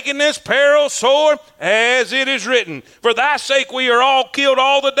 nakedness, peril, sword, as it is written, for thy sake we are all killed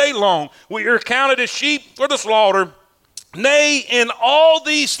all the day long. We are counted as sheep for the slaughter. Nay, in all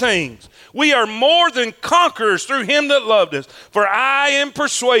these things, we are more than conquerors through him that loved us. For I am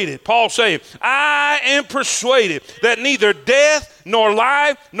persuaded, Paul said, I am persuaded that neither death, nor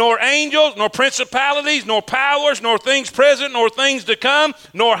life, nor angels, nor principalities, nor powers, nor things present, nor things to come,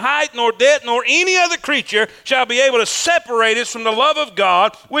 nor height, nor depth, nor any other creature shall be able to separate us from the love of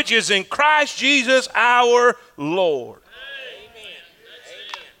God, which is in Christ Jesus our Lord. Amen.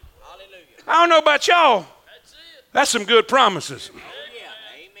 Hallelujah. I don't know about y'all. That's some good promises.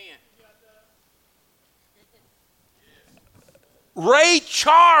 Ray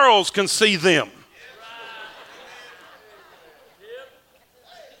Charles can see them.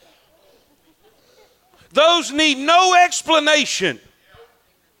 Those need no explanation.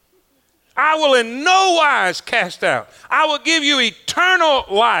 I will in no wise cast out. I will give you eternal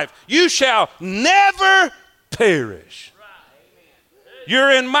life. You shall never perish.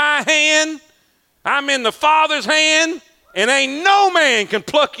 You're in my hand. I'm in the Father's hand. And ain't no man can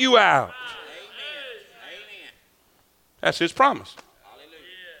pluck you out. That's his promise.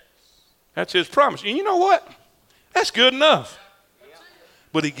 That's his promise. And you know what? That's good enough.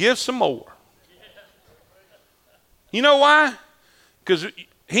 But he gives some more. You know why? Because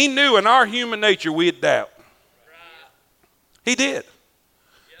he knew in our human nature we'd doubt. He did.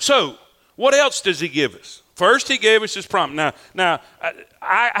 So, what else does he give us? First, he gave us his promise. Now,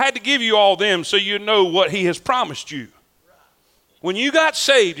 I had to give you all them so you know what he has promised you. When you got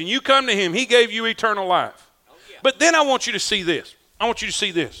saved and you come to him, he gave you eternal life. But then I want you to see this. I want you to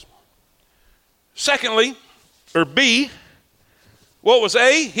see this. Secondly, or B, what was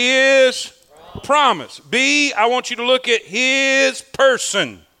A? His promise. B, I want you to look at his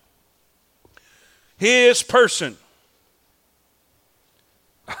person. his person.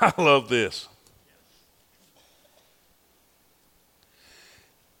 I love this.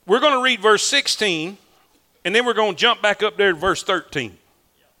 We're going to read verse 16, and then we're going to jump back up there to verse 13.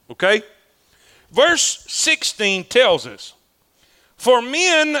 Okay? Verse 16 tells us, for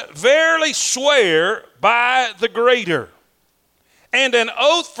men verily swear by the greater, and an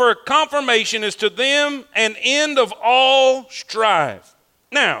oath for confirmation is to them an end of all strife.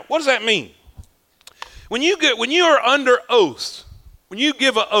 Now, what does that mean? When you are under oath, when you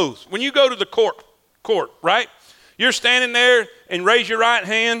give an oath, when you go to the court, right? You're standing there and raise your right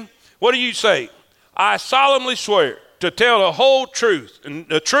hand. What do you say? I solemnly swear to tell the whole truth, and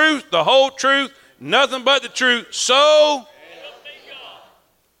the truth, the whole truth, nothing but the truth. So,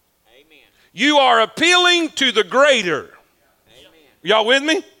 you are appealing to the greater. Amen. Y'all with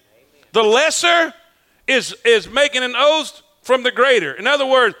me? Amen. The lesser is making an oath from the greater. In other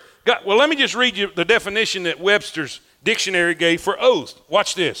words, well, let me just read you the definition that Webster's dictionary gave for oath.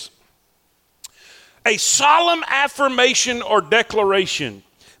 Watch this. A solemn affirmation or declaration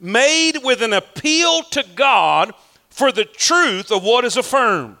made with an appeal to God for the truth of what is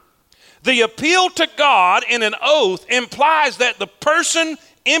affirmed. The appeal to God in an oath implies that the person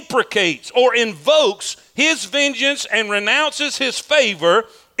imprecates or invokes his vengeance and renounces his favor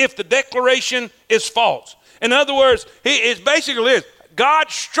if the declaration is false. In other words, it's basically this: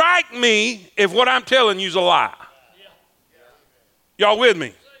 God, strike me if what I'm telling you is a lie. Y'all with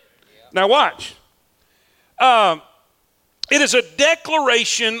me? Now watch. It is a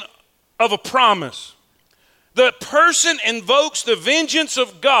declaration of a promise. The person invokes the vengeance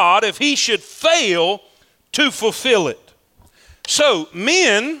of God if he should fail to fulfill it. So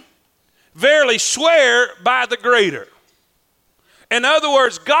men verily swear by the greater. In other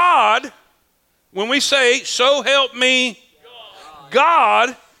words, God, when we say, so help me,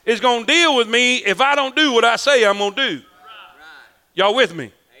 God is going to deal with me if I don't do what I say I'm going to do. Y'all with me?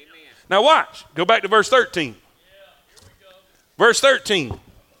 Amen. Now watch. Go back to verse 13. Verse 13.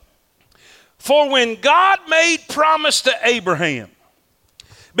 For when God made promise to Abraham,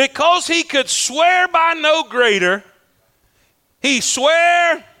 because he could swear by no greater, he swore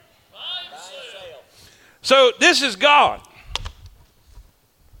by himself. So this is God.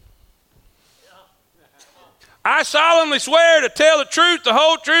 I solemnly swear to tell the truth, the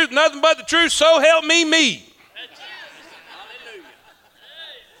whole truth, nothing but the truth, so help me. Hallelujah.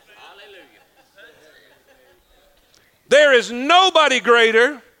 Hallelujah. There is nobody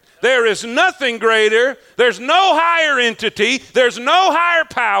greater. There is nothing greater. There's no higher entity. There's no higher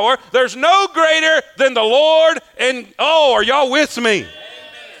power. There's no greater than the Lord. And oh, are y'all with me? Amen.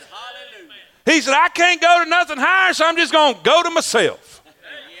 He said, I can't go to nothing higher, so I'm just going to go to myself.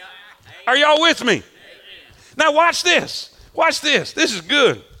 Are y'all with me? Now watch this. Watch this. This is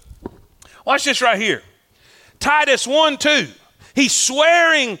good. Watch this right here. Titus 1:2. He's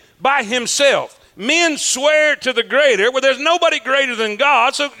swearing by himself. Men swear to the greater. Well, there's nobody greater than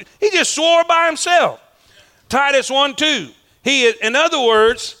God, so he just swore by himself. Titus 1:2. In other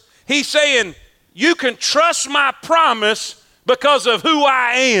words, he's saying, you can trust my promise because of who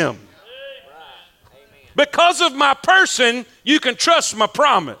I am. Because of my person, you can trust my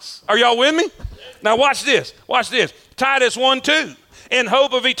promise. Are y'all with me? Now watch this. Watch this. Titus 1:2. In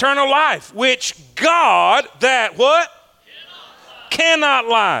hope of eternal life, which God, that what? Cannot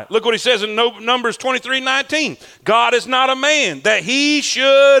lie. Look what he says in Numbers 23:19. God is not a man that he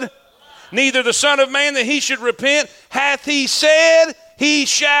should, neither the son of man that he should repent. Hath he said he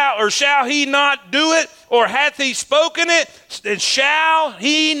shall, or shall he not do it? Or hath he spoken it, and shall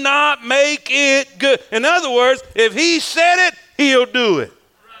he not make it good? In other words, if he said it, he'll do it.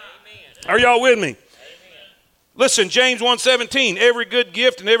 Are y'all with me? Listen, James 1:17, every good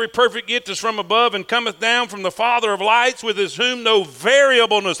gift and every perfect gift is from above and cometh down from the Father of lights, with whom no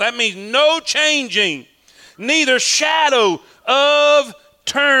variableness, that means no changing, neither shadow of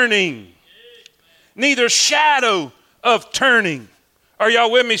turning. Neither shadow of turning. Are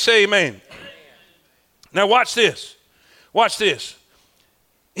y'all with me? Say amen. Now watch this. Watch this.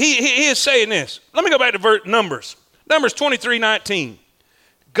 He is saying this. Let me go back to Numbers. Numbers 23:19.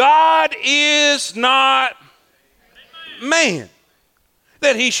 God is not man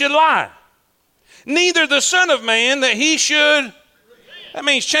that he should lie, neither the son of man that he should, that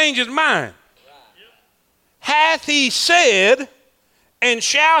means change his mind. Hath he said, and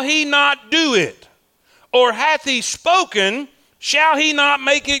shall he not do it? Or hath he spoken, shall he not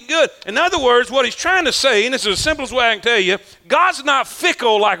make it good? In other words, what he's trying to say, and this is the simplest way I can tell you, God's not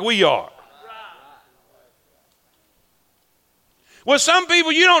fickle like we are. With some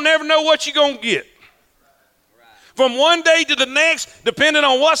people, you don't never know what you're going to get. From one day to the next, depending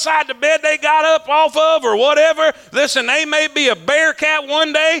on what side of the bed they got up off of or whatever. Listen, they may be a bear cat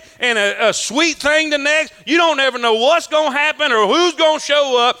one day and a sweet thing the next. You don't ever know what's going to happen or who's going to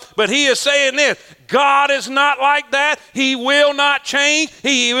show up. But he is saying this: God is not like that. He will not change.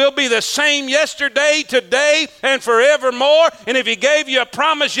 He will be the same yesterday, today, and forevermore. And if he gave you a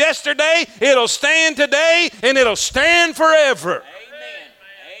promise yesterday, it'll stand today and it'll stand forever.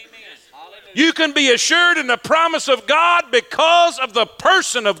 You can be assured in the promise of God because of the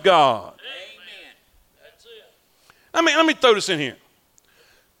person of God. Amen. That's it. Let me throw this in here.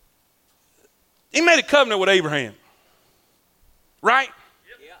 He made a covenant with Abraham. Right?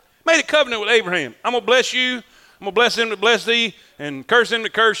 Yep. Made a covenant with Abraham. I'm going to bless you. I'm going to bless him to bless thee and curse him to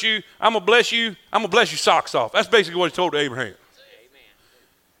curse you. I'm going to bless you. I'm going to bless your socks off. That's basically what he told Abraham. Amen.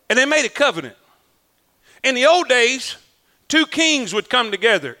 And they made a covenant. In the old days, two kings would come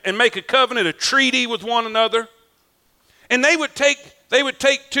together and make a covenant, a treaty with one another. And they would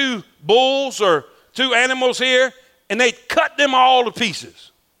take two bulls or two animals here, and they'd cut them all to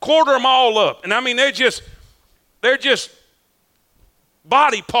pieces, quarter them all up. And I mean, they're just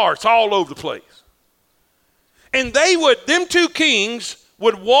body parts all over the place. And them two kings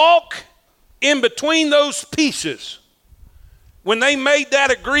would walk in between those pieces when they made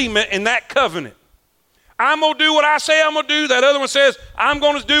that agreement and that covenant. I'm going to do what I say I'm going to do. That other one says, I'm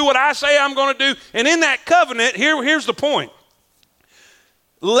going to do what I say I'm going to do. And in that covenant, here's the point.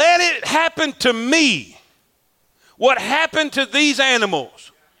 Let it happen to me what happened to these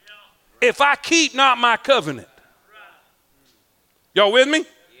animals if I keep not my covenant. Y'all with me?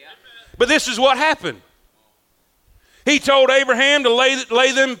 But this is what happened. He told Abraham to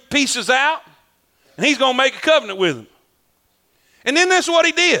lay them pieces out, and he's going to make a covenant with them. And then that's what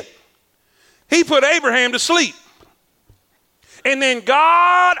he did. He put Abraham to sleep. And then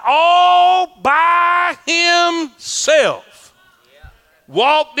God, all by himself,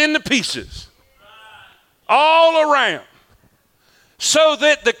 walked into pieces all around, so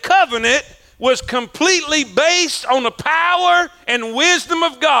that the covenant was completely based on the power and wisdom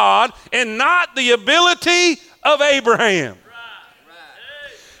of God and not the ability of Abraham.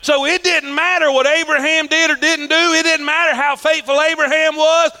 So it didn't matter what Abraham did or didn't do. It didn't matter how faithful Abraham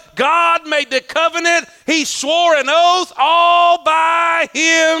was. God made the covenant. He swore an oath all by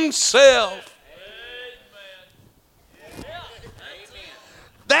himself. Amen.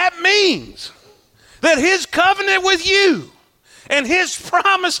 That means that his covenant with you and his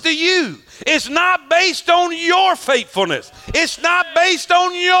promise to you is not based on your faithfulness. It's not based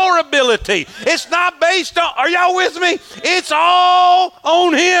on your ability. It's not based on, are y'all with me? It's all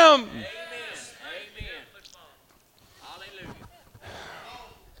on him. Amen. Hallelujah.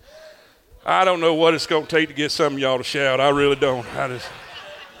 I don't know what it's going to take to get some of y'all to shout. I really don't.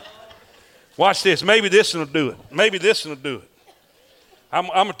 Watch this. Maybe this will do it. Maybe this will do it. I'm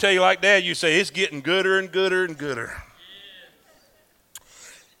going to tell you like that. You say, it's getting gooder and gooder and gooder.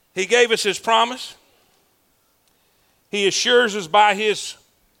 He gave us his promise. He assures us by his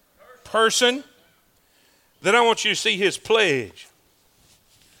person. Then I want you to see his pledge.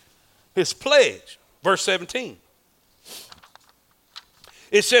 His pledge, verse 17.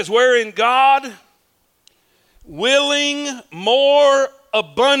 It says, wherein God, willing more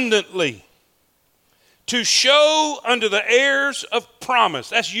abundantly to show unto the heirs of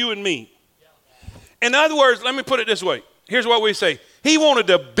promise. That's you and me. In other words, let me put it this way. Here's what we say. He wanted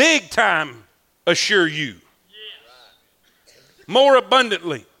to big time assure you. More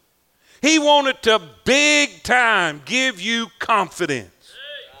abundantly. He wanted to big time give you confidence.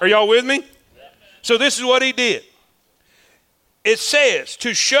 Are y'all with me? So this is what he did. It says,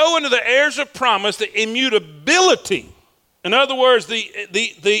 to show unto the heirs of promise the immutability. In other words,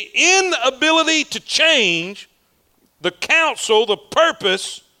 the inability to change the counsel, the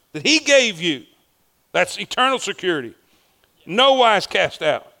purpose that he gave you. That's eternal security. No wise cast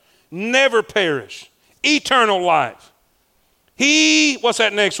out. Never perish. Eternal life. He, what's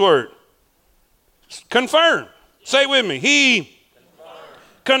that next word? Confirmed. Say it with me. He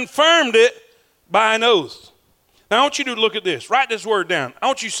confirmed it by an oath. Now I want you to look at this. Write this word down. I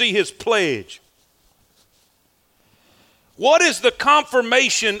want you to see his pledge. What is the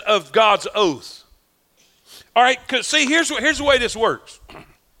confirmation of God's oath? All right, because see, here's the way this works.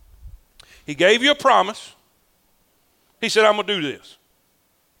 He gave you a promise. He said, I'm going to do this.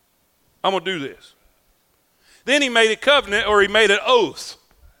 I'm going to do this. Then he made a covenant, or he made an oath.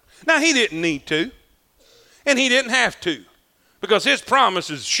 Now, he didn't need to, and he didn't have to, because his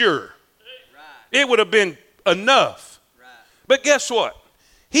promise is sure. Right. It would have been enough. Right. But guess what?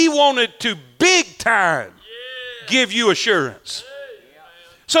 He wanted to big time give you assurance.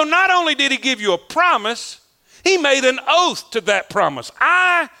 So not only did he give you a promise, He made an oath to that promise.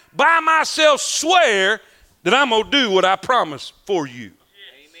 I, by myself, swear that I'm going to do what I promised for you.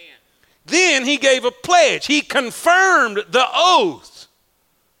 Amen. Then he gave a pledge. He confirmed the oath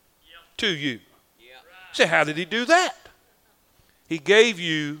to you. So how did he do that? He gave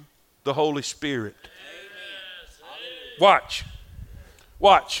you the Holy Spirit. Watch.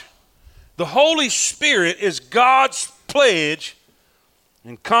 The Holy Spirit is God's pledge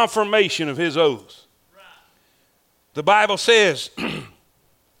and confirmation of his oath. The Bible says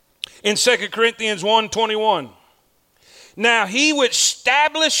in 2 Corinthians 1:21, now he which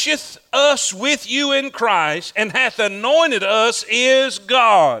establisheth us with you in Christ and hath anointed us is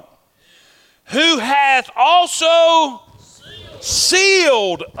God, who hath also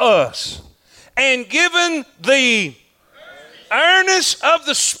sealed us and given the earnest of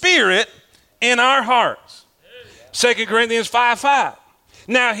the Spirit in our hearts. 2 Corinthians 5:5.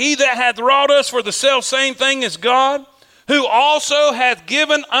 Now he that hath wrought us for the selfsame thing is God, who also hath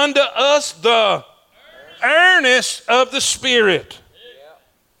given unto us the earnest of the Spirit.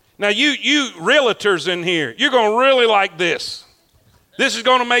 Now you realtors in here, you're going to really like this. This is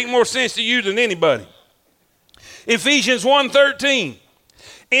going to make more sense to you than anybody. Ephesians 1:13,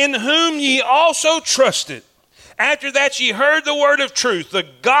 in whom ye also trusted, after that ye heard the word of truth, the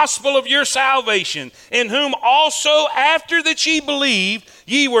gospel of your salvation, in whom also after that ye believed,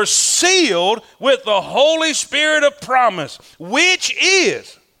 ye were sealed with the Holy Spirit of promise, which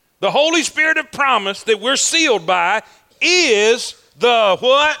is the Holy Spirit of promise that we're sealed by, is the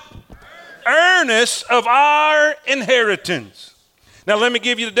what? Earnest of our inheritance. Now let me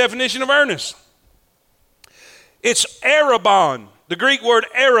give you the definition of earnest. It's arabon, the Greek word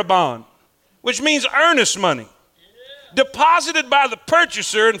arabon, which means earnest money, deposited by the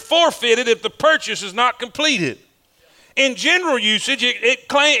purchaser and forfeited if the purchase is not completed. In general usage,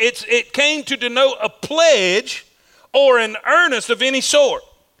 it came to denote a pledge or an earnest of any sort.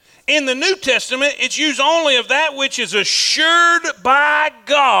 In the New Testament, it's used only of that which is assured by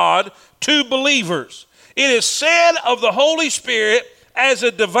God to believers. It is said of the Holy Spirit as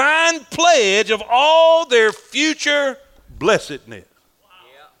a divine pledge of all their future blessedness.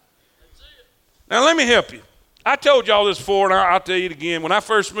 Now let me help you. I told y'all this before, and I'll tell you it again. When I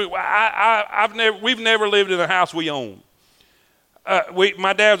first moved, we've never lived in a house we owned.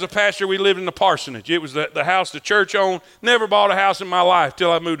 My dad was a pastor. We lived in the parsonage. It was the house the church owned. Never bought a house in my life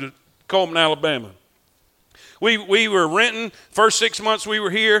till I moved to Coleman, Alabama. We were renting. First 6 months we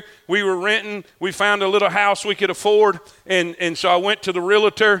were here, we were renting. We found a little house we could afford, and so I went to the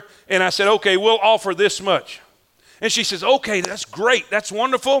realtor, and I said, okay, we'll offer this much. And she says, okay, that's great. That's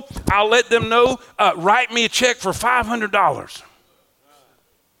wonderful. I'll let them know. Write me a check for $500.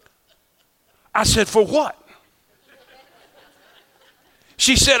 I said, for what?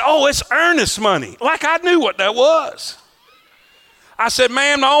 She said, oh, it's earnest money. Like I knew what that was. I said,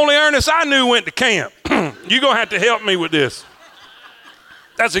 ma'am, the only earnest I knew went to camp. You're going to have to help me with this.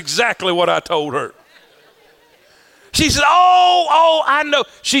 That's exactly what I told her. She said, oh, I know.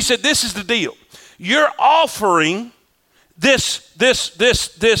 She said, this is the deal. You're offering this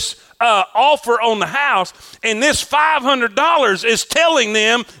offer on the house, and this $500 is telling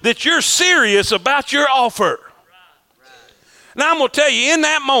them that you're serious about your offer. Now I'm going to tell you, in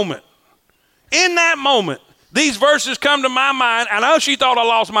that moment, these verses come to my mind. I know she thought I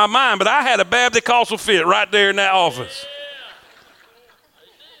lost my mind, but I had a Baptist Costal fit right there in that office.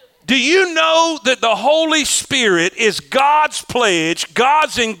 Do you know that the Holy Spirit is God's pledge,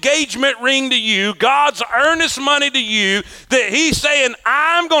 God's engagement ring to you, God's earnest money to you, that he's saying,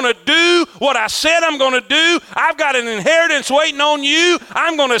 I'm going to do what I said I'm going to do. I've got an inheritance waiting on you.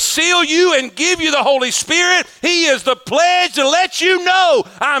 I'm going to seal you and give you the Holy Spirit. He is the pledge to let you know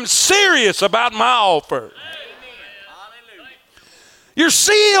I'm serious about my offer. Amen. You're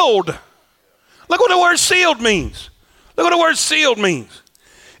sealed. Look what the word sealed means. Look what the word sealed means.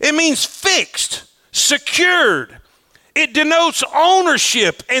 It means fixed, secured. It denotes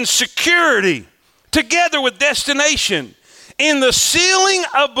ownership and security together with destination in the sealing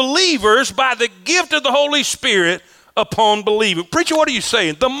of believers by the gift of the Holy Spirit upon believing. Preacher, what are you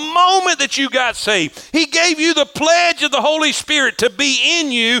saying? The moment that you got saved, he gave you the pledge of the Holy Spirit to be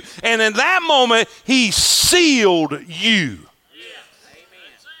in you, and in that moment, he sealed you.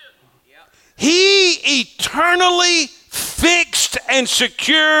 He eternally fixed and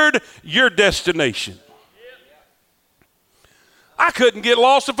secured your destination. I couldn't get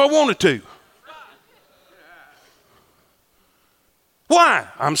lost if I wanted to. Why?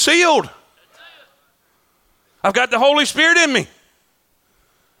 I'm sealed. I've got the Holy Spirit in me.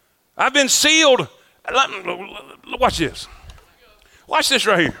 I've been sealed. Watch this. Watch this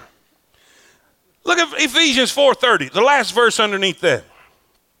right here. Look at Ephesians 4:30, the last verse underneath that.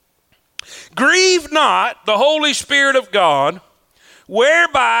 Grieve not the Holy Spirit of God,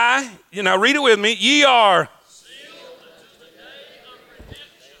 whereby, read it with me, ye are sealed unto the day of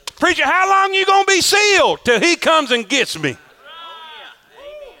redemption. Preacher, how long you going to be sealed? Till he comes and gets me.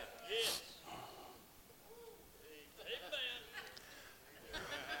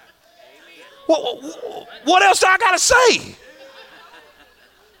 What else do I got to say?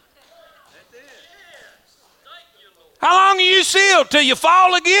 How long are you sealed? Till you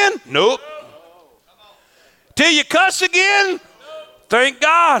fall again? Nope. Till you cuss again? Thank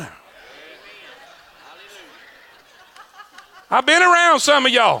God. I've been around some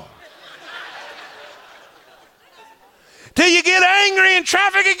of y'all. Till you get angry in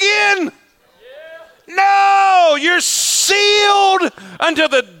traffic again? No, you're sealed until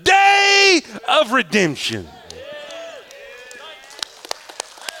the day of redemption.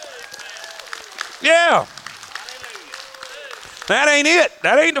 Yeah. That ain't it.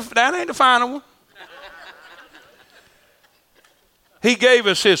 That ain't the final one. He gave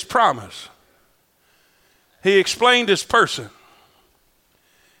us his promise. He explained his person.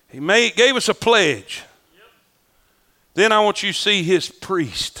 He gave us a pledge. Then I want you to see his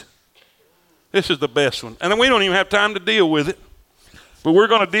priest. This is the best one. And we don't even have time to deal with it. But we're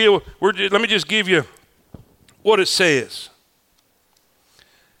going to let me just give you what it says.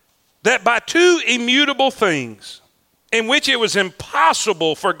 That by two immutable things, in which it was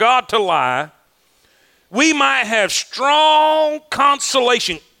impossible for God to lie, we might have strong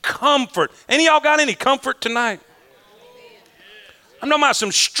consolation, comfort. Any of y'all got any comfort tonight? I'm talking about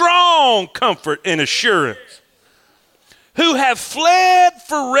some strong comfort and assurance. Who have fled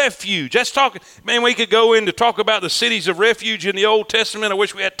for refuge. That's talking, man, we could go in to talk about the cities of refuge in the Old Testament. I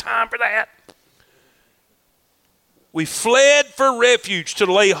wish we had time for that. We fled for refuge to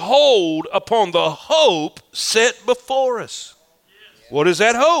lay hold upon the hope set before us. What is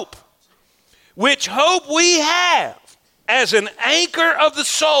that hope? Which hope we have as an anchor of the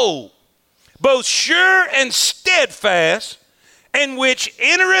soul, both sure and steadfast, and which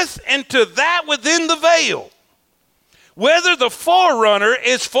entereth into that within the veil, whether the forerunner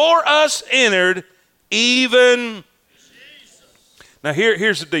is for us entered, even. Now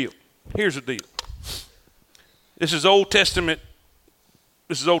here's the deal. Here's the deal. This is Old Testament.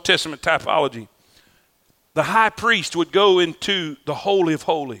 This is Old Testament typology. The high priest would go into the Holy of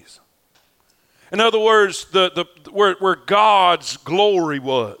Holies. In other words, where God's glory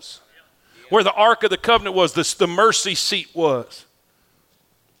was, where the Ark of the Covenant was, the mercy seat was.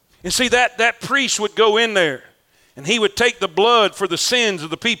 And see, that priest would go in there, and he would take the blood for the sins of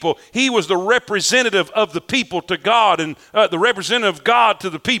the people. He was the representative of the people to God, and the representative of God to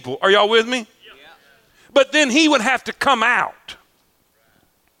the people. Are y'all with me? Yeah. But then he would have to come out.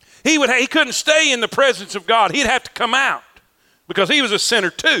 He couldn't stay in the presence of God. He'd have to come out because he was a sinner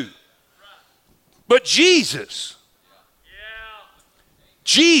too. But Jesus,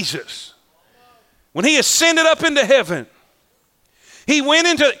 when he ascended up into heaven, he went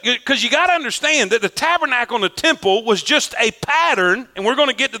into, because you got to understand that the tabernacle and the temple was just a pattern, and we're going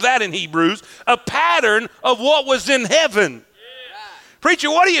to get to that in Hebrews, a pattern of what was in heaven. Yeah. Preacher,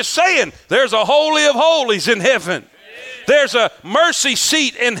 what are you saying? There's a Holy of Holies in heaven. There's a mercy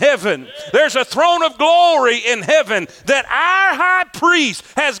seat in heaven. There's a throne of glory in heaven that our high priest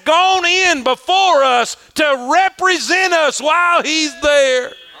has gone in before us to represent us while he's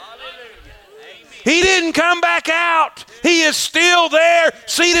there. He didn't come back out. He is still there,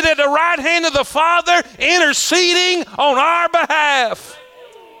 seated at the right hand of the Father, interceding on our behalf.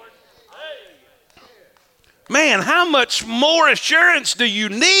 Man, how much more assurance do you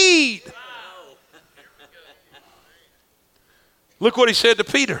need? Look what he said to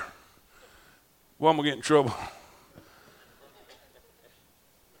Peter. Well, I'm going to get in trouble.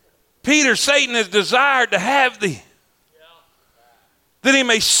 Peter, Satan has desired to have thee, that he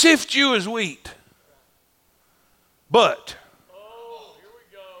may sift you as wheat. But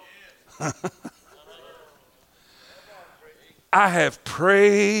I have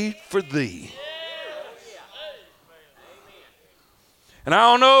prayed for thee. And I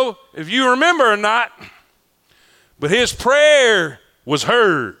don't know if you remember or not, but his prayer was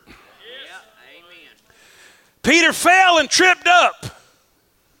heard. Peter fell and tripped up.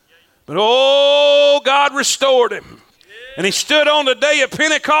 But God restored him. And he stood on the day of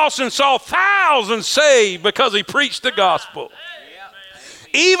Pentecost and saw thousands saved because he preached the gospel.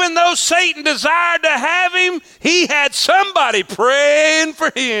 Even though Satan desired to have him, he had somebody praying for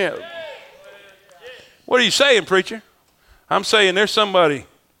him. What are you saying, preacher? I'm saying there's somebody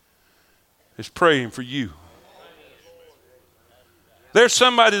who's praying for you. There's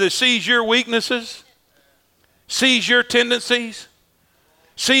somebody that sees your weaknesses, sees your tendencies,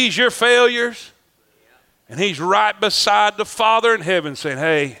 sees your failures, and he's right beside the Father in heaven saying,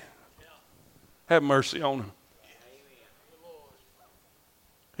 hey, have mercy on him.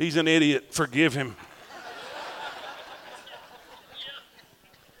 He's an idiot. Forgive him.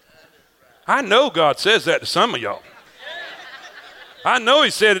 I know God says that to some of y'all. I know he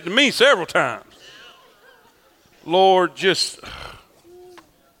said it to me several times. Lord, just...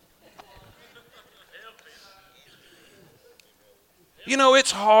 You know,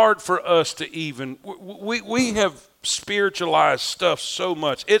 it's hard for us to even... We have spiritualized stuff so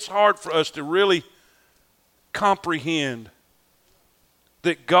much. It's hard for us to really comprehend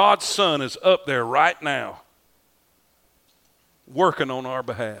that God's Son is up there right now working on our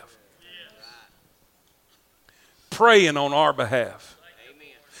behalf. Praying on our behalf.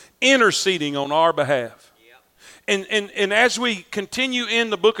 Interceding on our behalf. And as we continue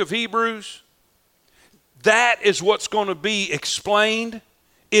in the book of Hebrews, that is what's going to be explained,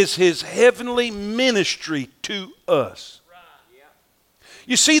 is his heavenly ministry to us.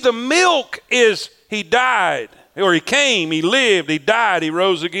 You see, the milk is he died, or he came, he lived, he died, he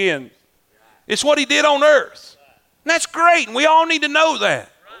rose again. It's what he did on earth. And that's great, and we all need to know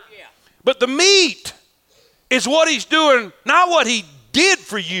that. But the meat is what he's doing, not what he did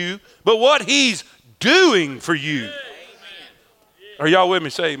for you, but what he's doing for you. Are y'all with me?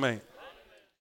 Say amen.